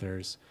independent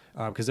authors,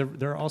 because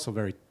they're also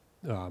very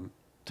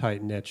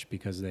tight niche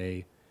because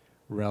they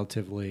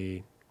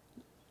relatively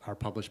are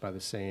published by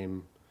the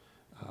same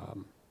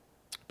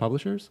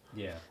publishers.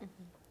 Yeah.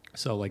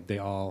 So like they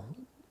all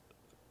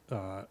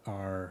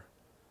are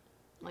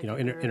Like you know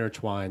a group.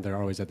 intertwined. They're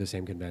always at the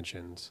same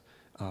conventions.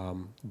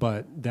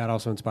 But that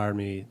also inspired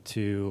me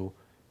to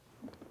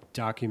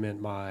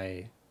document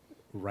my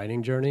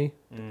writing journey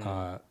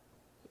via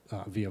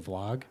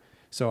vlog.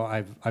 So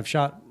I've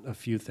shot a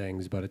few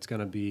things, but it's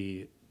gonna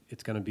be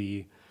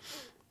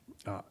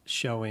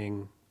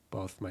showing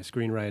both my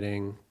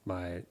screenwriting,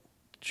 my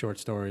short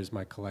stories,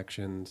 my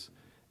collections,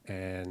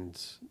 and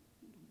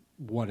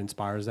what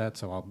inspires that.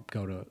 So I'll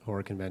go to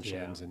horror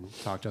conventions Yeah. and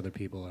talk to other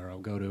people, or I'll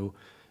go to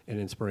an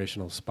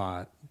inspirational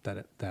spot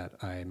that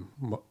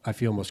I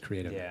feel most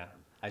creative. Yeah.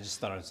 I just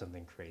thought of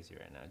something crazy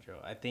right now, Joe.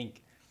 I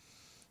think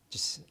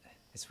it's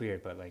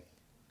weird, but like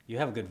you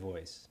have a good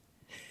voice.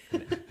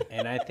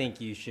 And I think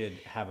you should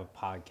have a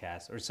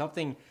podcast or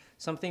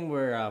something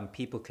where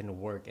people can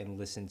work and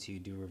listen to you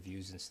do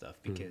reviews and stuff,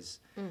 because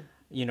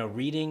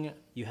reading,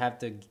 you have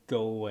to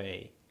go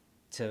away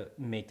to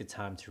make the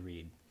time to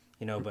read,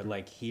 but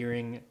like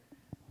hearing,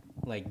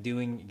 like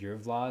doing your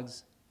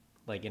vlogs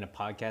like in a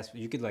podcast,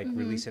 you could like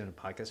release it in a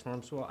podcast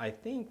form. So I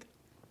think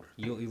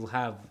you'll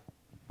have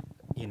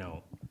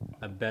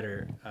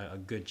a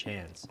good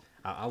chance.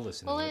 I'll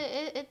listen Well, to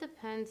it. it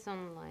depends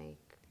on like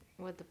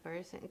what the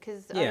person,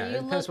 because Yeah, are you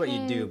it depends what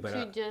you do, looking but,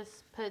 to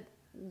just put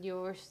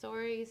your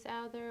stories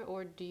out there,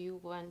 or do you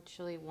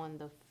eventually want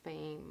the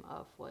fame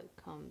of what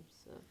comes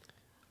of?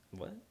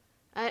 What?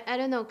 I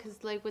don't know,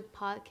 because like with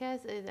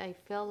podcasts, I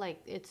feel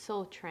like it's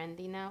so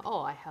trendy now.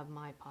 Oh, I have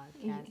my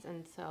podcast,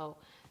 and so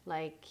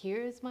like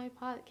here's my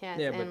podcast,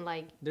 Yeah, but and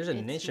like there's a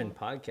it's niche in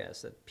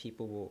podcasts that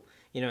people will,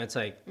 it's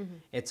like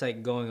it's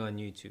like going on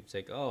YouTube. It's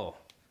like, oh,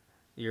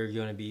 you're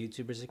gonna be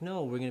YouTubers. Like,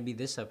 no, we're gonna be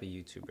this type of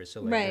YouTuber.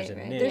 So like, Right, there's a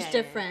right. niche. There's Yeah.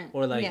 different.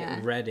 Or like yeah.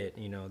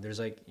 Reddit, there's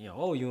like,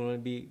 oh, you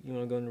want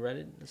to go into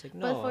Reddit? It's like,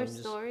 no, But for I'm just,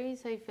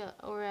 stories, I feel,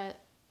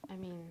 I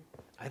mean,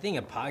 I think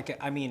a podcast,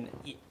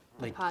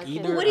 like podcast.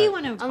 either. Well, what do you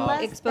want to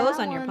Unless expose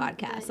that on your one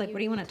podcast? that Like, what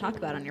do you want to you talk do.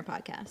 about on your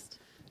podcast?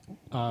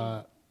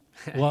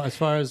 Well, as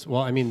far as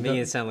I mean, Making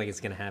it sound like it's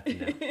gonna happen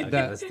now. Okay,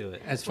 that- let's do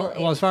it. as far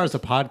as the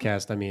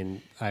podcast, I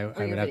mean, I your would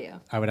video.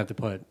 have I would have to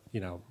put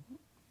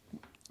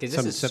Because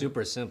some- this is some-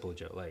 super simple,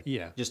 Joe. Like,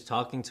 Yeah. just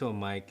talking to a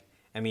mic.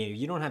 I mean,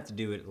 you don't have to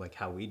do it like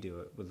how we do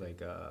it with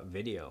like a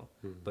video,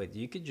 but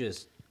you could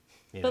just,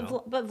 But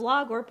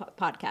vlog or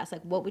podcast,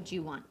 like, what would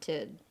you want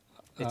to?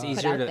 it's put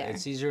easier out to there.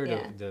 it's easier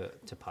Yeah.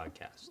 to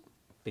podcast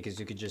because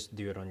you could just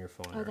do it on your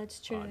phone. Oh, or that's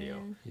true,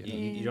 Audio. yeah.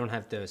 You don't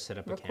have to set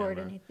up a Record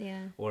camera anything,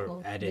 yeah. or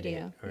Well, edit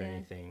video, it or yeah.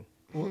 anything.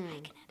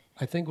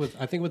 I think with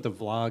the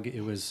vlog,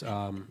 it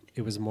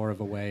was more of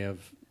a way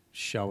of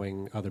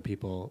showing other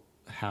people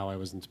how I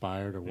was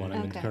inspired or what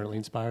I'm Okay. currently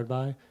inspired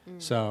by.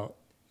 So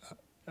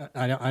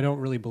I don't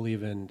really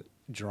believe in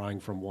drawing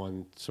from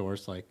one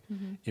source. Like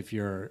if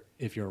you're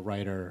a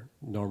writer,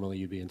 normally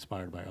you'd be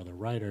inspired by other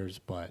writers,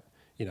 but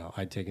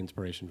I'd take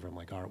inspiration from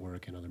like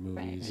artwork and other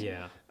movies.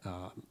 Yeah.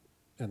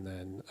 And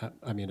then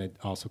I mean, I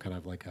also kind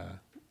of like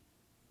a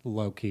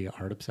low key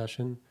art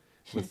obsession.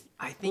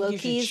 I think Low you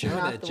key should is show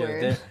not that, the Joe.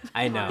 word.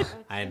 I know.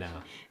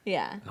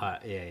 Yeah.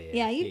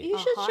 Yeah. You Oh,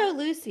 should show art?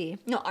 Lucy.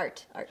 No,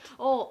 art.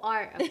 oh,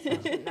 art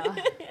obsession. No.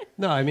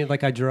 No, I mean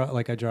I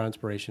draw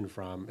inspiration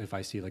from if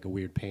I see like a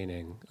weird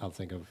painting, I'll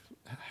think of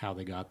how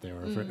they got there,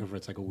 or if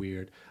it's like a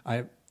weird.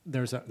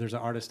 There's an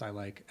artist I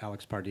like,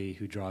 Alex Pardee,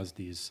 who draws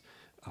these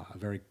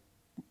very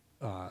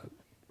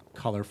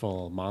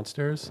colorful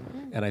monsters,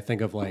 and I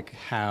think of like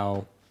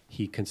how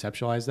he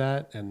conceptualized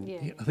that, and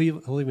Yeah.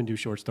 he'll even do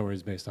short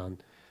stories based on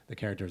the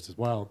characters as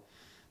well,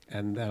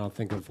 and then I'll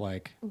think of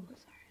like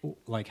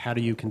how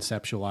do you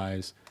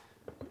conceptualize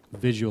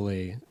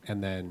visually,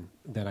 and then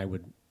I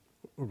would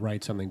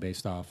write something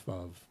based off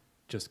of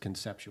just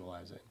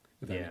conceptualizing,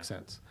 if that Yeah. makes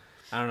sense.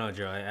 I don't know,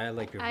 Joe. I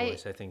like your I-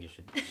 voice. I think you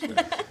should.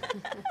 Start.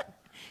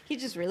 He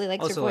just really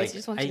likes Also, your voice. like, He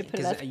just wants you to put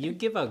it because up. you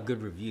give out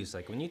good reviews.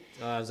 Like when you,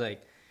 I was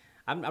like,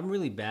 I'm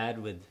really bad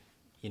with,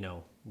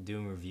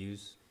 doing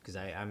reviews because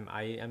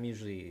I'm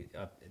usually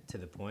up to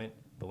the point.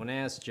 But when I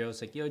ask Joe,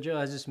 it's like, yo, Joe,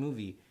 how's this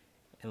movie?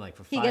 And like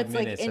for He 5 gets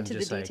like minutes, into I'm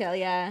the just detail. like,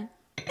 Yeah.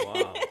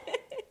 wow.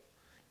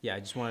 Yeah, I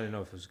just wanted to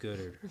know if it was good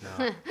or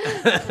not.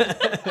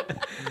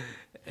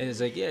 And it's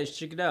like, yeah, you should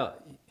check it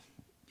out.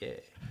 Yeah.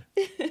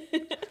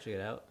 Check it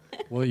out.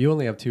 Well, you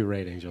only have 2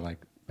 ratings. You're like,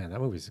 man, that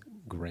movie's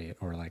great,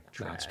 or like,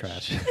 nah, it's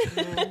Trash.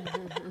 trash.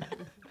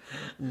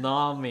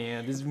 Nah,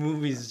 man, this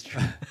movie's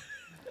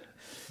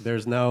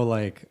There's no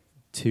like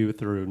 2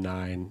 through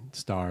 9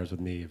 stars with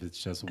me if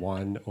it's just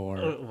 1 or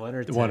 1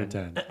 or 10. 1 or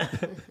 10.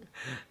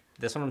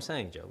 That's what I'm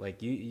saying, Joe.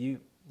 Like you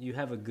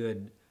have a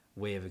good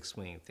way of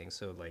explaining things.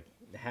 So like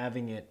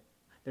having it,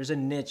 there's a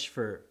niche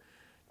for,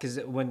 because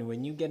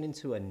when you get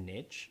into a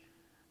niche,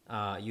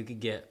 you could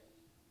get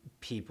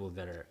people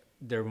there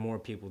are more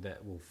people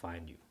that will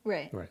find you.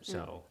 Right. Right.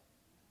 So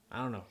I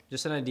don't know,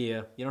 just an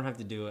idea. You don't have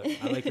to do it.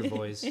 I like your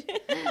voice.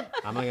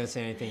 I'm not gonna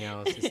say anything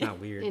else. It's not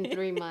weird. In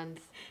 3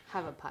 months,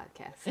 have a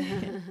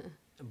podcast.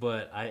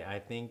 But I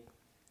think,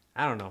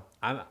 I don't know.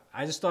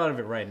 I just thought of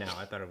it right now.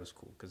 I thought it was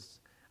cool because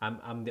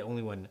I'm the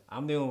only one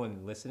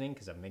listening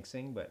because I'm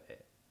mixing, but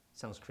it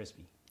sounds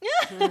crispy.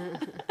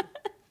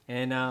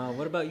 And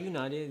what about you,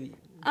 Nadia? Thinking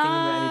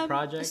about any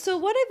projects? So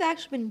what I've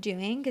actually been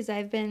doing, because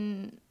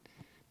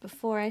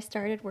before I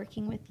started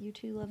working with you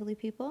two lovely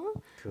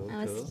people, Cool, I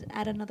was cool.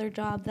 at another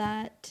job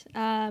that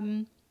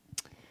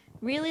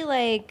really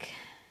like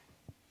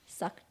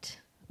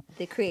sucked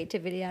the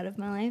creativity out of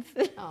my life.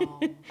 Oh,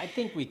 I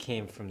think we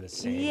came from the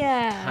same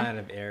Yeah. kind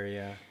of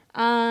area.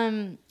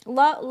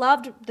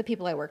 Loved the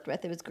people I worked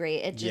with. It was great.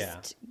 It Yeah.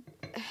 just,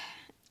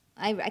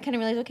 I kind of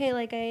realized, okay,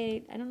 like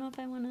I don't know if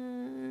I want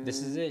to.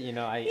 This is it.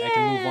 I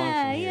can move on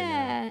from here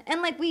now. Yeah.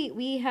 And like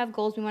we have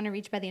goals we want to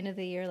reach by the end of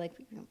the year. Like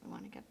we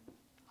want to get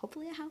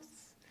hopefully a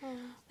house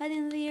by the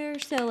end of the year.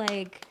 So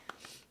like,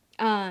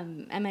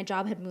 and my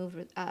job had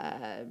moved.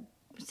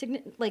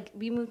 Like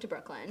we moved to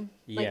Brooklyn.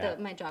 Yeah. Like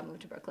my job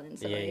moved to Brooklyn.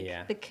 So Yeah, like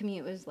yeah. the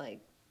commute was like.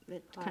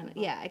 It kind of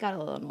it got a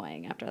little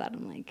annoying after that.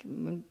 I'm like,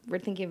 we're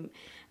thinking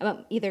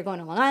about either going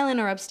to Long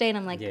Island or upstate.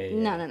 I'm like, Yeah,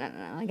 no.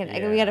 yeah. We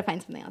Yeah. gotta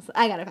find something else.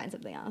 I gotta find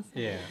something else.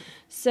 Yeah.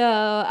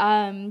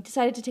 So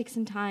decided to take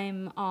some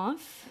time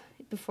off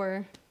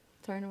before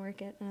starting to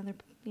work at another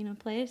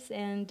place,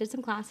 and did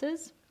some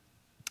classes.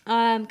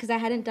 Because I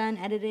hadn't done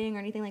editing or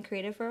anything like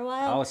creative for a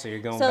while. Oh, so you're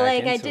going so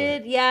back like I into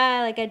did, it.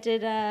 yeah, like I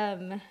did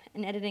an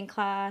editing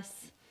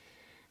class.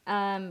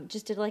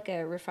 Just did like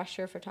a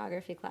refresher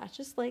photography class,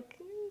 just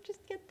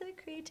get the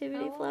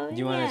creativity flowing. Do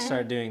you want yeah. to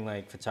start doing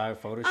like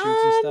photo shoots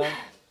and stuff?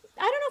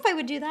 I don't know if I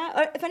would do that.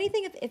 Or if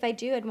anything, if I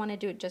do, I'd want to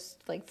do it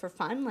just like for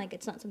fun. Like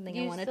it's not something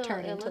I you want to still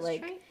turn into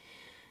like. illustrate?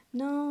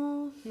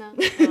 No. No.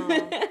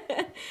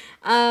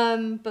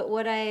 Oh. But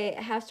what I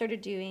have started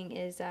doing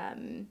is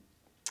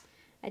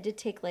I did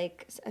take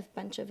like a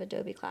bunch of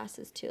Adobe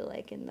classes too,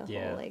 like in the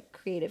Yeah. whole like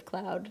Creative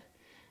Cloud.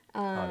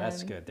 Oh,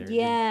 that's good. They're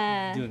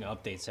yeah. doing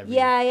updates every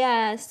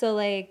Yeah. So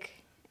like,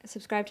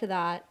 subscribe to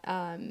that.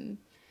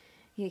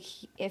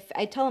 If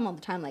I tell him all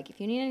the time, like, if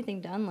you need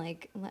anything done,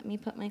 like, let me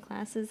put my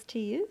classes to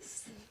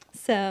use.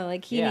 So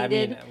like he Yeah,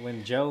 needed. I mean,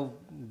 when Joe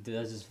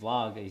does his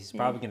vlog, he's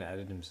probably gonna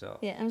edit himself.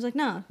 Yeah, I was like,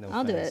 no, No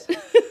I'll offense. do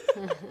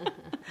it.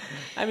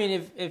 I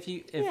mean, if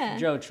Yeah.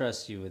 Joe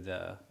trusts you with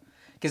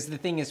because the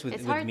thing is It's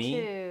with hard me,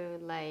 to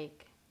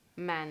like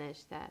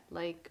manage that.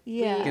 Like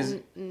Yeah.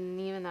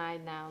 Neve and I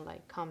now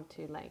like come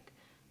to like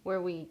where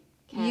we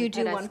can You put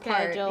do a one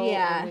part, schedule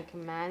yeah. and we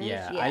can manage.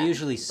 yeah, Yeah. I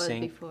usually But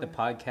sync before- the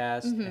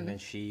podcast, and then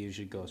she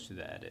usually goes through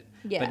the edit.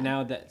 Yeah. But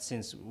now that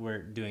since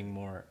we're doing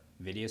more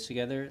videos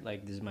together,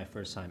 like this is my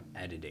first time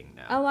editing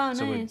now. Oh, wow,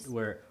 so nice.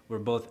 we're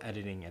both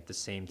editing at the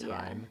same Yeah.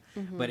 time,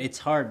 but it's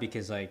hard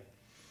because like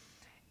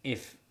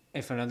if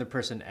another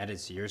person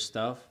edits your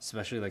stuff,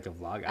 especially like a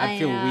vlog, I I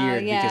feel know,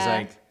 weird because yeah.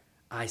 like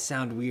I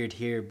sound weird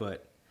here,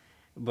 but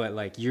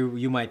like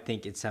you might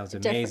think it sounds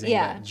Different, amazing.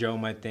 yeah. But Joe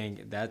might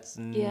think that's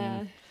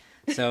Yeah.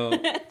 So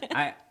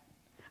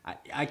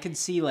I could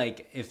see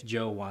like if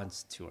Joe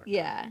wants to or not.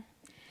 Yeah.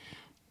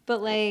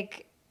 But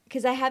like,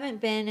 because I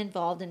haven't been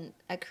involved in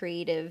a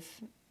creative,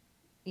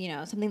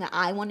 something that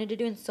I wanted to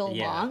do in so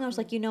Yeah. long. I was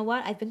like, you know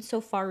what? I've been so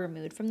far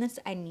removed from this.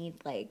 I need You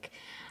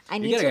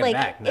to gotta get like,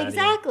 back, Nadia.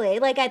 exactly.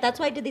 Like, that's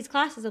why I did these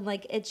classes. I'm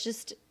like, it's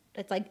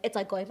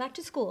like going back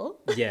to school.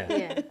 Yeah.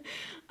 Yeah.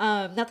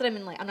 Not that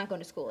I'm not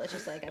going to school. It's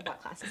just like I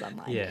bought classes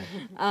online.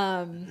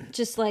 Yeah.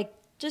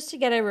 Just to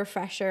get a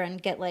refresher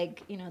and get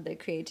like, the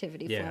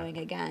creativity Yeah. flowing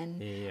again.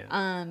 Yeah.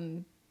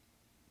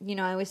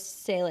 I always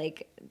say,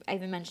 like, I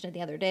even mentioned it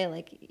the other day,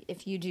 like,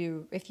 if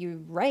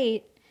you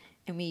write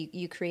and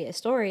you create a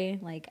story,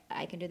 like,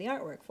 I can do the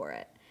artwork for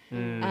it.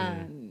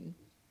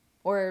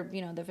 Or,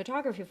 the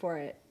photography for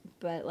it.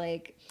 But,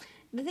 like,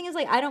 the thing is,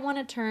 like, I don't want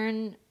to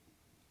turn,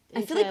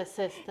 I feel like,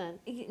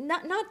 assistant.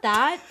 not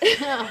that.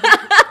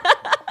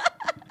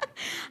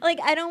 Like,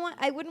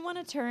 I wouldn't want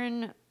to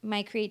turn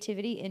my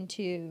creativity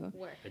into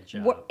Work. Good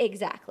job. work.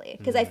 Exactly.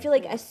 Because I feel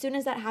like as soon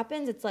as that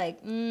happens, it's like,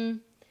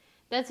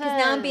 That's because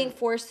now I'm being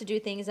forced to do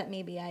things that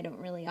maybe I don't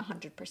really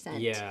 100%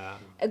 Yeah.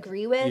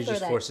 agree with. You're or just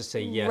that, forced to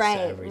say yes to right,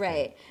 everything.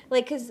 Right.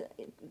 Like, because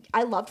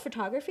I loved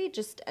photography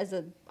just as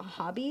a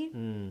hobby.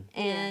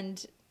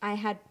 And I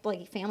had,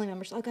 like, family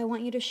members, like, I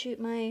want you to shoot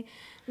my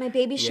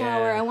baby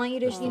shower. Yeah. I want you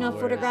to, the worst.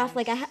 photograph.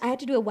 Like, I had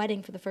to do a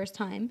wedding for the first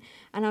time.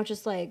 And I was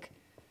just like,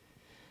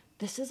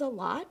 this is a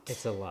lot.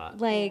 It's a lot.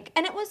 Like,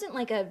 and it wasn't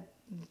like a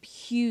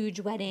huge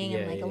wedding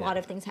and Yeah, like a yeah. lot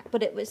of things,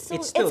 but it was still,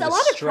 It's it's, still a the lot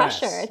of stress.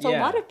 pressure. It's a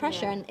Yeah. lot of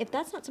pressure. Yeah. And if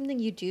that's not something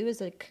you do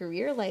as a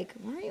career, like,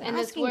 why are you And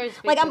it's asking? worse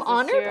Like, I'm because it's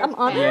honored. your I'm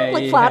honored, family.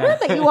 like Yeah, flattered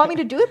yeah. that you want me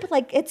to do it, but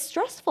like, it's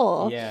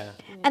stressful. Yeah.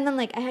 And then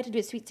like, I had to do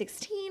a sweet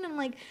 16. I'm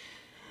like,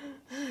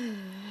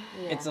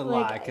 It's a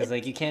Like, lot because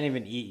like you can't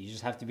even eat. You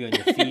just have to be on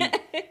your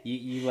feet.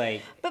 you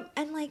like but,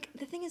 and like,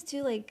 the thing is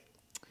too, like,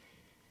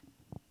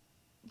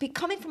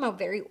 coming from a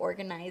very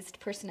organized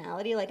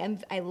personality, like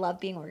I love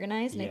being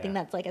organized, and I think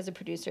Yeah. that's like as a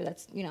producer,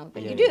 that's what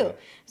Yeah, you do. yeah.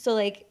 So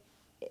like,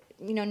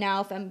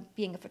 now if I'm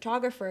being a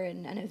photographer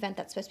in an event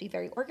that's supposed to be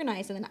very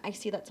organized, and then I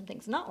see that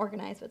something's not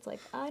organized, but it's like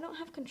I don't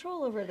have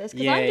control over this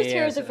because Yeah, I'm just yeah,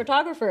 here yeah. as a So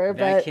photographer. that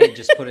But kid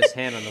just put his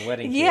hand on the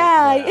wedding cake.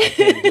 Yeah. but I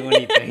can't do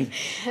anything.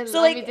 So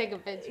like- let me take a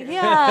picture.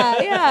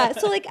 yeah.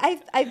 So like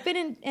I've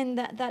been in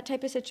that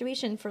type of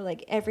situation for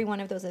like every one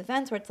of those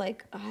events where it's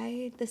like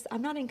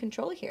I'm not in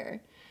control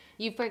here.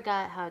 You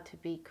forgot how to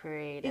be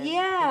creative.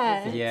 Yeah.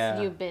 because it's-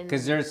 Yeah, You've been.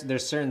 because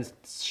there's certain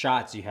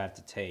shots you have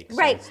to take. So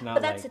Right, It's not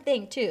but that's like, the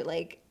thing too.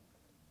 Like,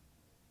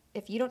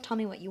 if you don't tell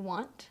me what you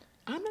want,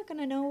 I'm not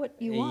gonna know what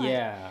you want.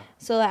 Yeah.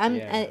 So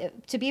Yeah.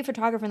 to be a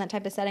photographer in that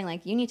type of setting,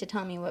 like you need to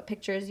tell me what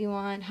pictures you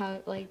want, how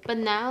like. But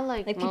now,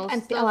 like people- most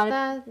and a of lot of-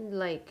 that,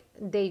 like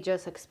they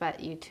just expect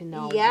you to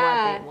know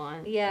Yeah, what they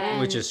want. yeah.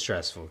 And Which is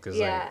stressful because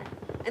Yeah,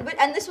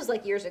 and this was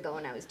like years ago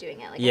when I was doing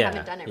it. Like Yeah, I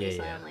haven't done it yeah,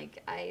 recently. yeah. I'm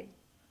like I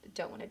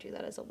don't want to do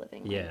that as a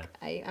living. Yeah.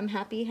 Like, I'm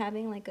happy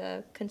having like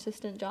a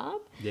consistent job.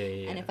 Yeah.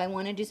 And if I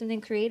want to do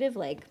something creative,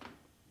 like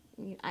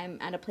I'm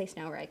at a place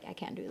now where I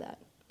can't do that.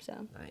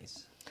 So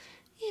Nice.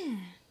 yeah.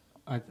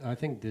 I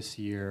think this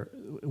year,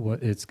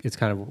 it's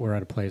kind of we're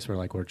at a place where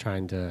like we're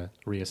trying to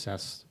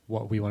reassess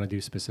what we want to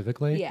do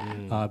specifically.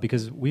 Yeah.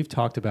 Because we've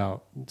talked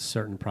about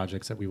certain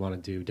projects that we want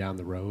to do down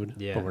the road,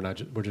 Yeah. but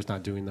we're just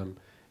not doing them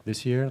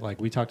this year. Like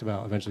we talked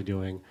about eventually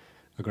doing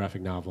a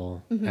graphic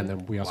novel, Mm-hmm. and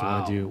then we also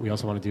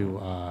want to do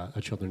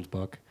a children's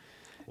book.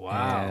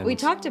 Wow. And- We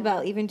talked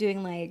about even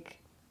doing like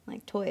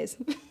toys.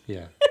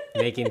 Yeah.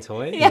 Making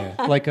toys. Yeah.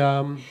 Like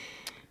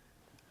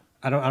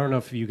I don't know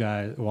if you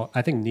guys. Well,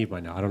 I think Neve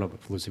might know. I don't know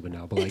if Lucy would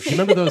know. But like, do you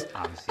remember those?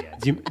 Obviously, yeah.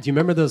 Do you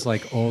remember those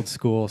like old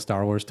school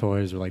Star Wars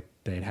toys where like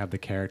they'd have the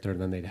character and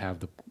then they'd have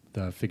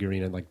the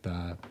figurine and like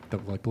the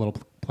like little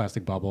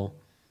plastic bubble,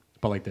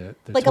 but like the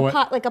like toy,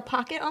 a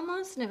pocket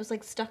almost, and it was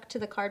like stuck to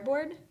the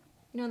cardboard.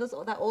 You know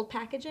that old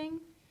packaging.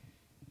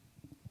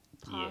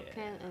 pocket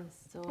and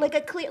so like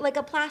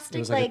a plastic, It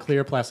was like a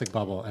clear plastic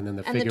bubble, and then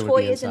the and the figure toy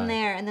would be is inside. in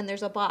there, and then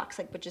there's a box,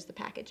 like, but just the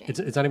packaging.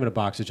 It's not even a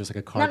box. It's just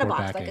like a Not a cardboard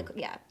box, backing.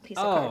 like a piece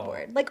of Oh.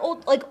 cardboard, like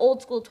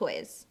old school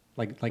toys.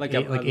 like like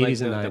 80s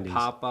the, and 90s. the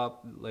pop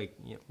up, like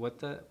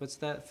what's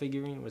that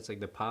figurine? What's like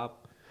the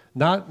pop?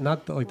 Not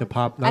like the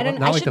pop. Not, I don't.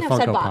 not I like the shouldn't have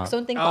said Funko box. Pop.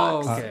 Don't think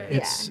Oh, box. okay.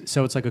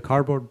 It's like a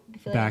cardboard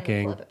feel like I need to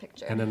backing, pull up a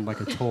picture. and then like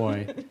a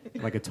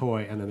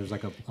toy, and then there's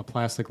like a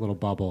plastic little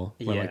bubble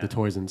where like Yeah. the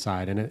toy's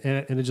inside, and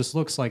it just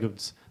looks like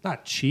it's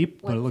not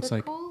cheap, but it looks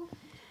like called?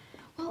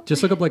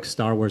 just look up like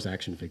Star Wars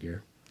action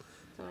figure.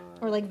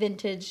 Or like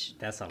vintage.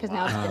 That's a because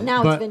lot.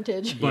 now but- it's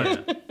vintage. Yeah,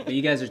 but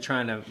you guys are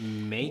trying to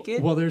make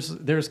it. Well, there's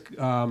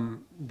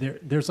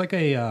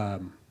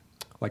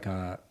like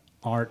a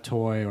art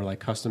toy or like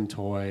custom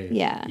toy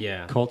Yeah.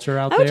 yeah. culture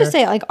out I there. would just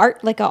say like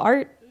art, like a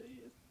art.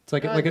 it's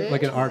like like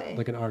an art toy.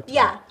 like an art. Toy.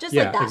 Yeah, just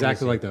like that.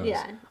 exactly like those.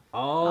 Yeah.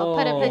 Oh, I'll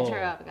put a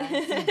picture up,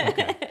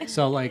 guys.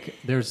 So like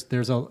there's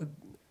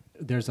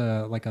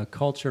a like a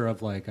culture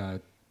of like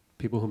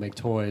people who make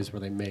toys where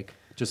they make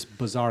just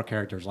bizarre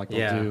characters like they'll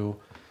Yeah. do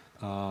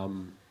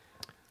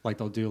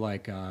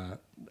like a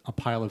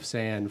pile of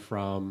sand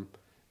from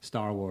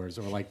Star Wars,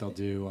 or like they'll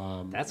do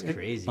That's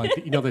crazy. like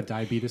you know the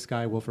diabetes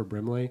guy Wilford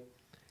Brimley,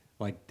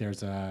 like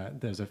there's a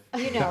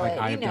You know like, it.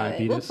 I You have know it.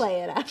 diabetes. We'll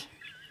play it after.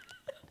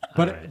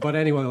 But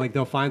anyway, like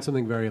they'll find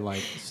something very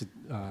like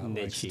like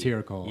Niche-y.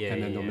 satirical, Yeah,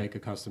 and then yeah, they'll yeah. make a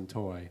custom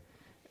toy.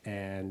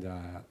 And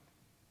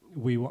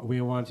we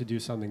wanted to do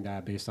something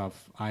that based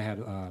off. I had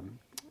an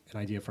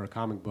idea for a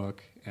comic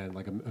book, and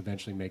like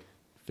eventually make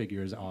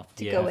figures off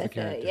To Yeah. go the with it.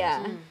 characters.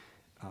 Yeah.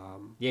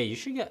 yeah.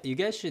 You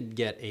guys should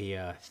get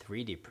a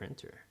 3D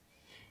printer.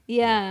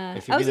 Yeah.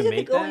 If you're I was gonna either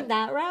make going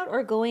that- that route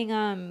or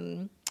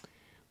going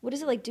what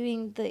is it, like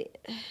doing the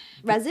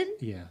resin?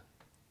 Yeah.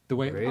 The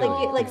way Really?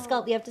 Like like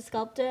sculpt, you have to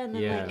sculpt it and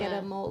then Yeah. like get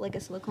a mold, like a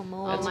silicone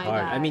mold. Oh That's my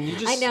hard. God. I mean, you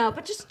just I know,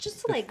 but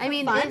just like I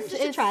mean, fun, it's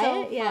just to it's try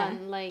so it. Yeah.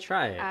 fun. Like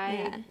Try it. I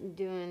Yeah.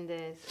 doing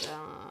this,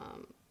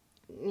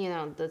 you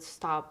know, the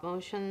stop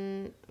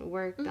motion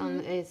work on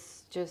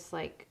is just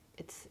like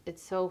it's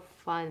so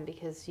fun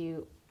because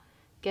you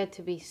get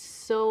to be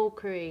so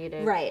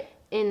creative, Right.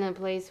 in a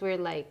place where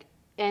like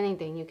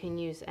anything you can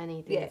use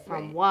anything Yeah,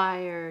 from right.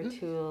 wire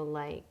to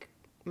like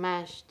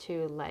mesh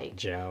to like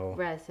gel.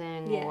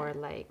 resin Yeah. or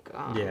like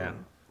Yeah.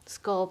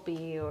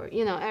 Sculpey or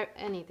you know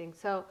anything.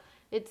 So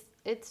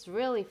it's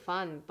really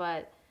fun,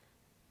 but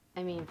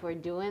I mean for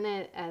doing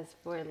it as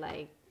for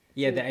like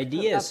Yeah, to the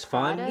idea a is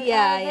fun. product Yeah,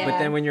 out of it, yeah. But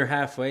then when you're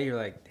halfway, you're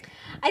like,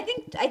 I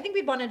think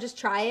we want to just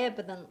try it,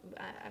 but then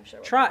I'm sure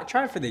we'll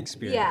try for the Yeah,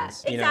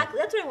 experience. you know? exactly.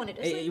 That's what I want to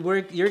do. Eh, So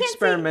you're can't say-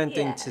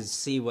 experimenting yeah. to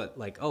see what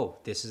like, oh,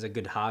 this is a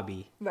good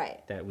hobby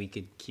Right. that we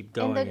could keep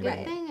going And the good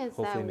and thing is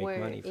hopefully that make we're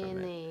money from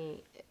in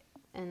it.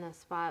 in a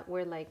spot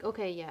where like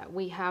okay yeah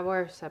we have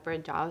our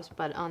separate jobs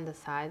but on the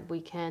side we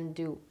can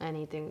do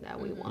anything that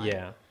we want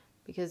Yeah.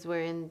 because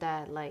we're in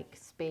that like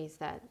space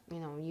that you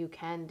know you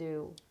can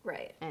do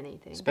Right.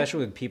 anything.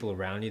 Especially with people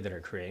around you that are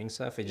creating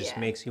stuff, it just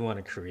Yeah. makes you want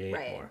to create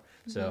Right. more.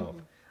 So,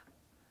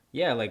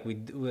 yeah, like we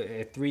do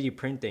 3D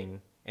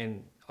printing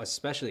and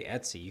especially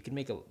Etsy, you can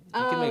make a Oh,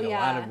 a lot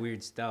yeah. of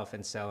weird stuff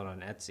and sell it on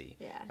Etsy.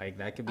 Yeah. Like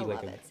that could be I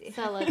like love a Etsy.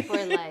 Sell it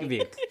for like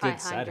be a good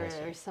side 500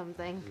 hustle. or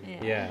something.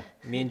 yeah.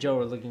 Me and Joe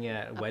were looking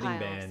at wedding pile of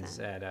bands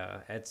sand.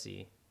 at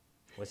Etsy.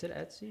 Was it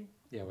Etsy?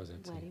 Yeah, was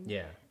it? Wedding.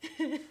 Yeah.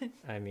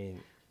 I mean,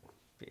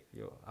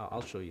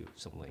 I'll show you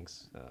some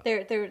links.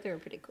 They're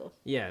pretty cool.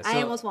 Yeah. I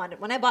so- almost wanted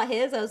when I bought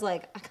his. I was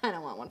like, I kind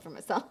of want one for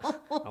myself.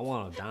 I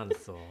want a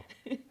dinosaur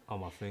on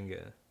my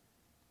finger.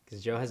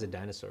 Because Joe has a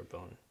dinosaur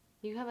bone.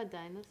 You have a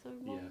dinosaur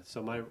Yeah. one?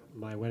 So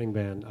my wedding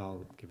band,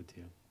 I'll give it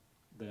to you.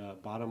 The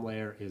bottom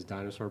layer is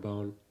dinosaur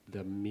bone.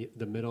 The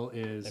middle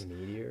is A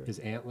meteor?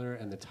 antler,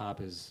 and the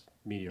top is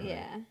meteorite.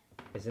 Yeah.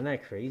 Isn't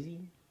that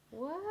crazy?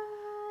 What?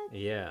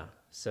 Yeah.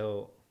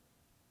 So,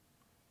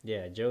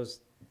 yeah, Joe's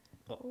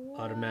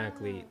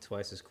automatically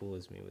twice as cool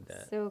as me with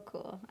that. So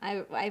cool.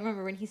 I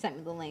remember when he sent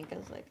me the link. I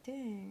was like,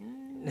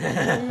 dang.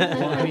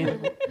 Well, I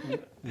mean,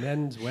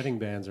 men's wedding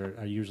bands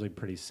are usually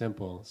pretty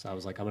simple. So I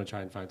was like, I'm gonna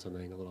try and find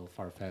something a little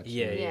far fetched.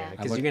 Yeah, yeah. Yeah.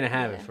 Because I you're going to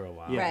have yeah. it for a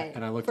while. Yeah. Right.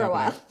 And I looked For a up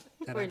while.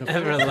 and I,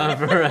 Ever love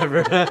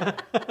forever.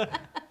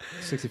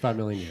 65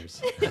 million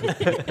years.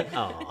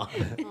 Aw.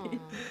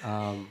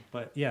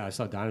 But yeah, I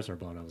saw dinosaur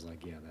bone. I was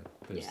like, yeah,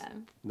 there's Yeah,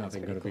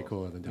 nothing gonna be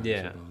cooler than dinosaur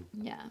Yeah. bone.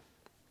 Yeah.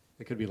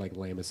 It could be like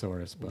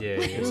Lamosaurus, but Yeah,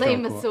 yeah. it's still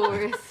cool.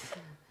 Lamosaurus.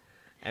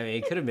 I mean,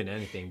 it could have been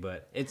anything,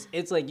 but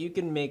it's like you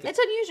can make It's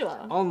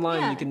unusual.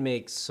 online. Yeah. You can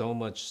make so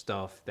much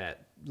stuff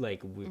that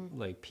like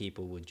like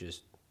people would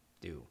just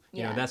do.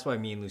 You know, Yeah. that's why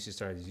me and Lucy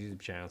started this YouTube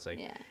channel. It's like,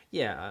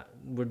 Yeah.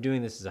 we're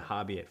doing this as a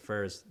hobby at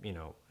first, you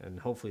know, and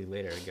hopefully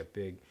later it get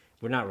big.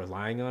 We're not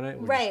relying on it.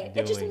 We're Right. Just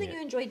It's just doing something it.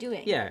 you enjoy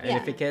doing. Yeah, and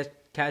if it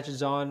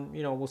catches on,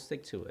 you know, we'll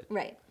stick to it.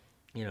 Right.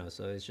 You know,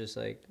 so it's just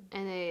like,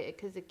 And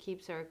because it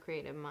keeps our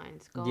creative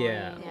minds going.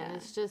 Yeah. And Yeah.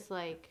 it's just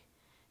like,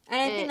 And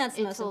I think that's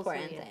the It's most also-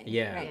 important yeah. thing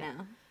Yeah. right Yeah. now.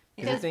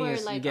 the because thing for is,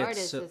 you like get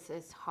artists, so-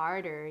 it's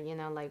harder, you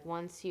know, like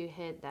once you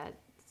hit that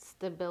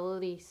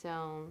stability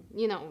zone,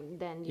 you know,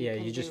 then you Yeah,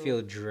 can you just do-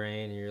 feel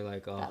drained. And you're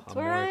like, oh, That's I'm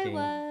where working.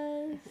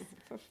 I was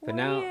for 4 But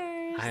now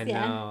years. I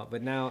Yeah. know.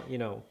 But now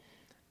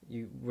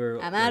we're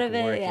I'm out like, of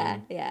it.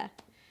 working. Yeah.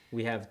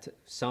 We have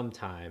some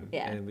time,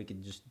 Yeah. and we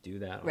could just do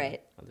that on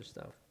Right. other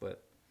stuff.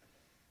 But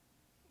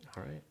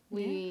all right,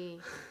 we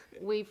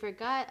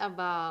forgot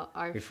about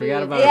our we food.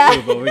 forgot about Yeah. our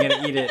food, but we're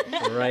gonna eat it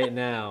right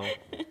now.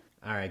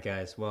 All right,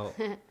 guys. Well,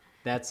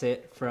 that's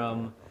it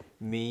from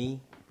me,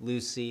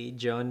 Lucy,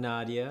 Joe, and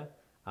Nadia.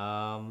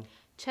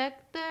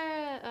 Check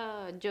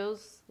the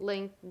Joe's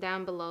link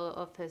down below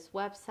of his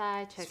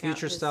website. Check out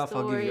Future his stuff,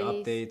 I'll give you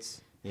stories.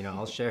 updates.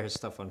 I'll share his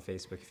stuff on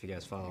Facebook if you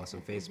guys follow us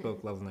on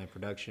Facebook, Level 9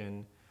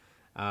 Production.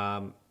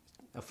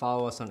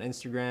 Follow us on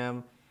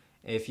Instagram.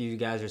 If you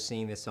guys are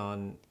seeing this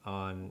on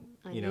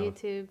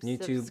YouTube,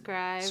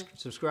 subscribe.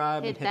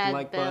 Subscribe and Hit hit the that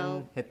like bell.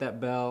 button, hit that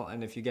bell.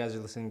 And if you guys are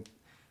listening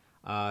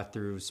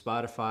through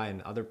Spotify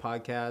and other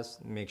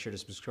podcasts, make sure to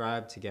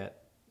subscribe to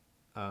get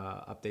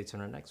updates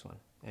on our next one.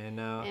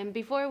 And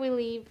before we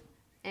leave,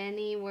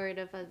 any word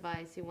of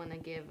advice you want to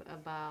give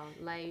about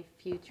life,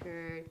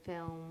 future,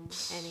 film,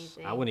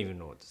 anything? I wouldn't even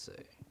know what to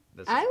say.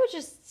 I would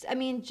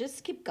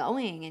just keep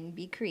going and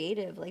be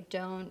creative. Like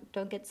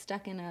don't get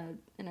stuck in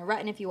a rut.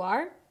 And if you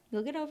are,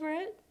 you'll get over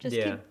it. Just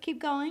Yeah.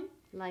 keep going.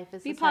 Life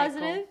is Be a cycle.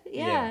 positive.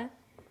 Yeah.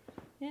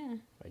 Yeah.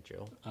 Right,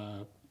 Joe?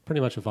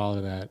 Pretty much a follow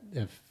to that.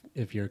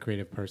 If you're a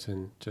creative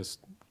person, just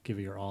give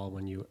it your all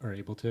when you are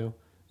able to,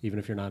 even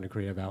if you're not in a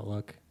creative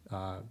outlook.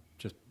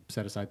 Just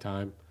set aside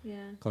time,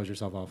 Yeah. close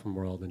yourself off from the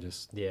world, and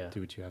just Yeah.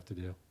 do what you have to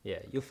do. Yeah,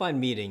 you'll find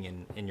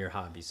meaning in your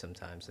hobby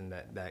sometimes, and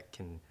that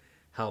can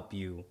help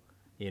you,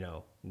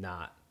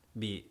 not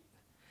be.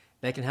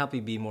 That can help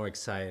you be more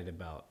excited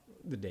about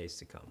the days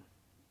to come.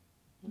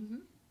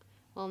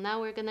 Well, now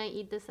we're gonna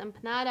eat this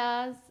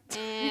empanadas,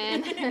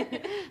 and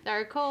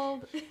they're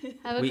cold.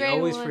 Have a We great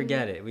always one.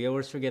 forget it. We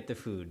always forget the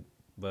food,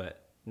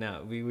 but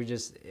no, we were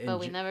just. But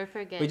we never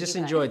forget. We just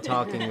you guys. enjoyed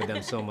talking with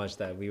them so much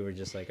that we were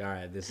just like, all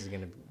right, this is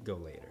gonna go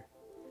later.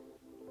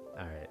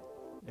 All right,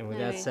 and with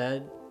that Alright.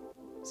 said,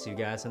 see you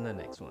guys in the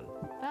next one.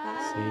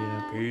 Bye. See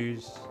ya.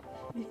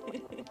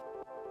 Peace.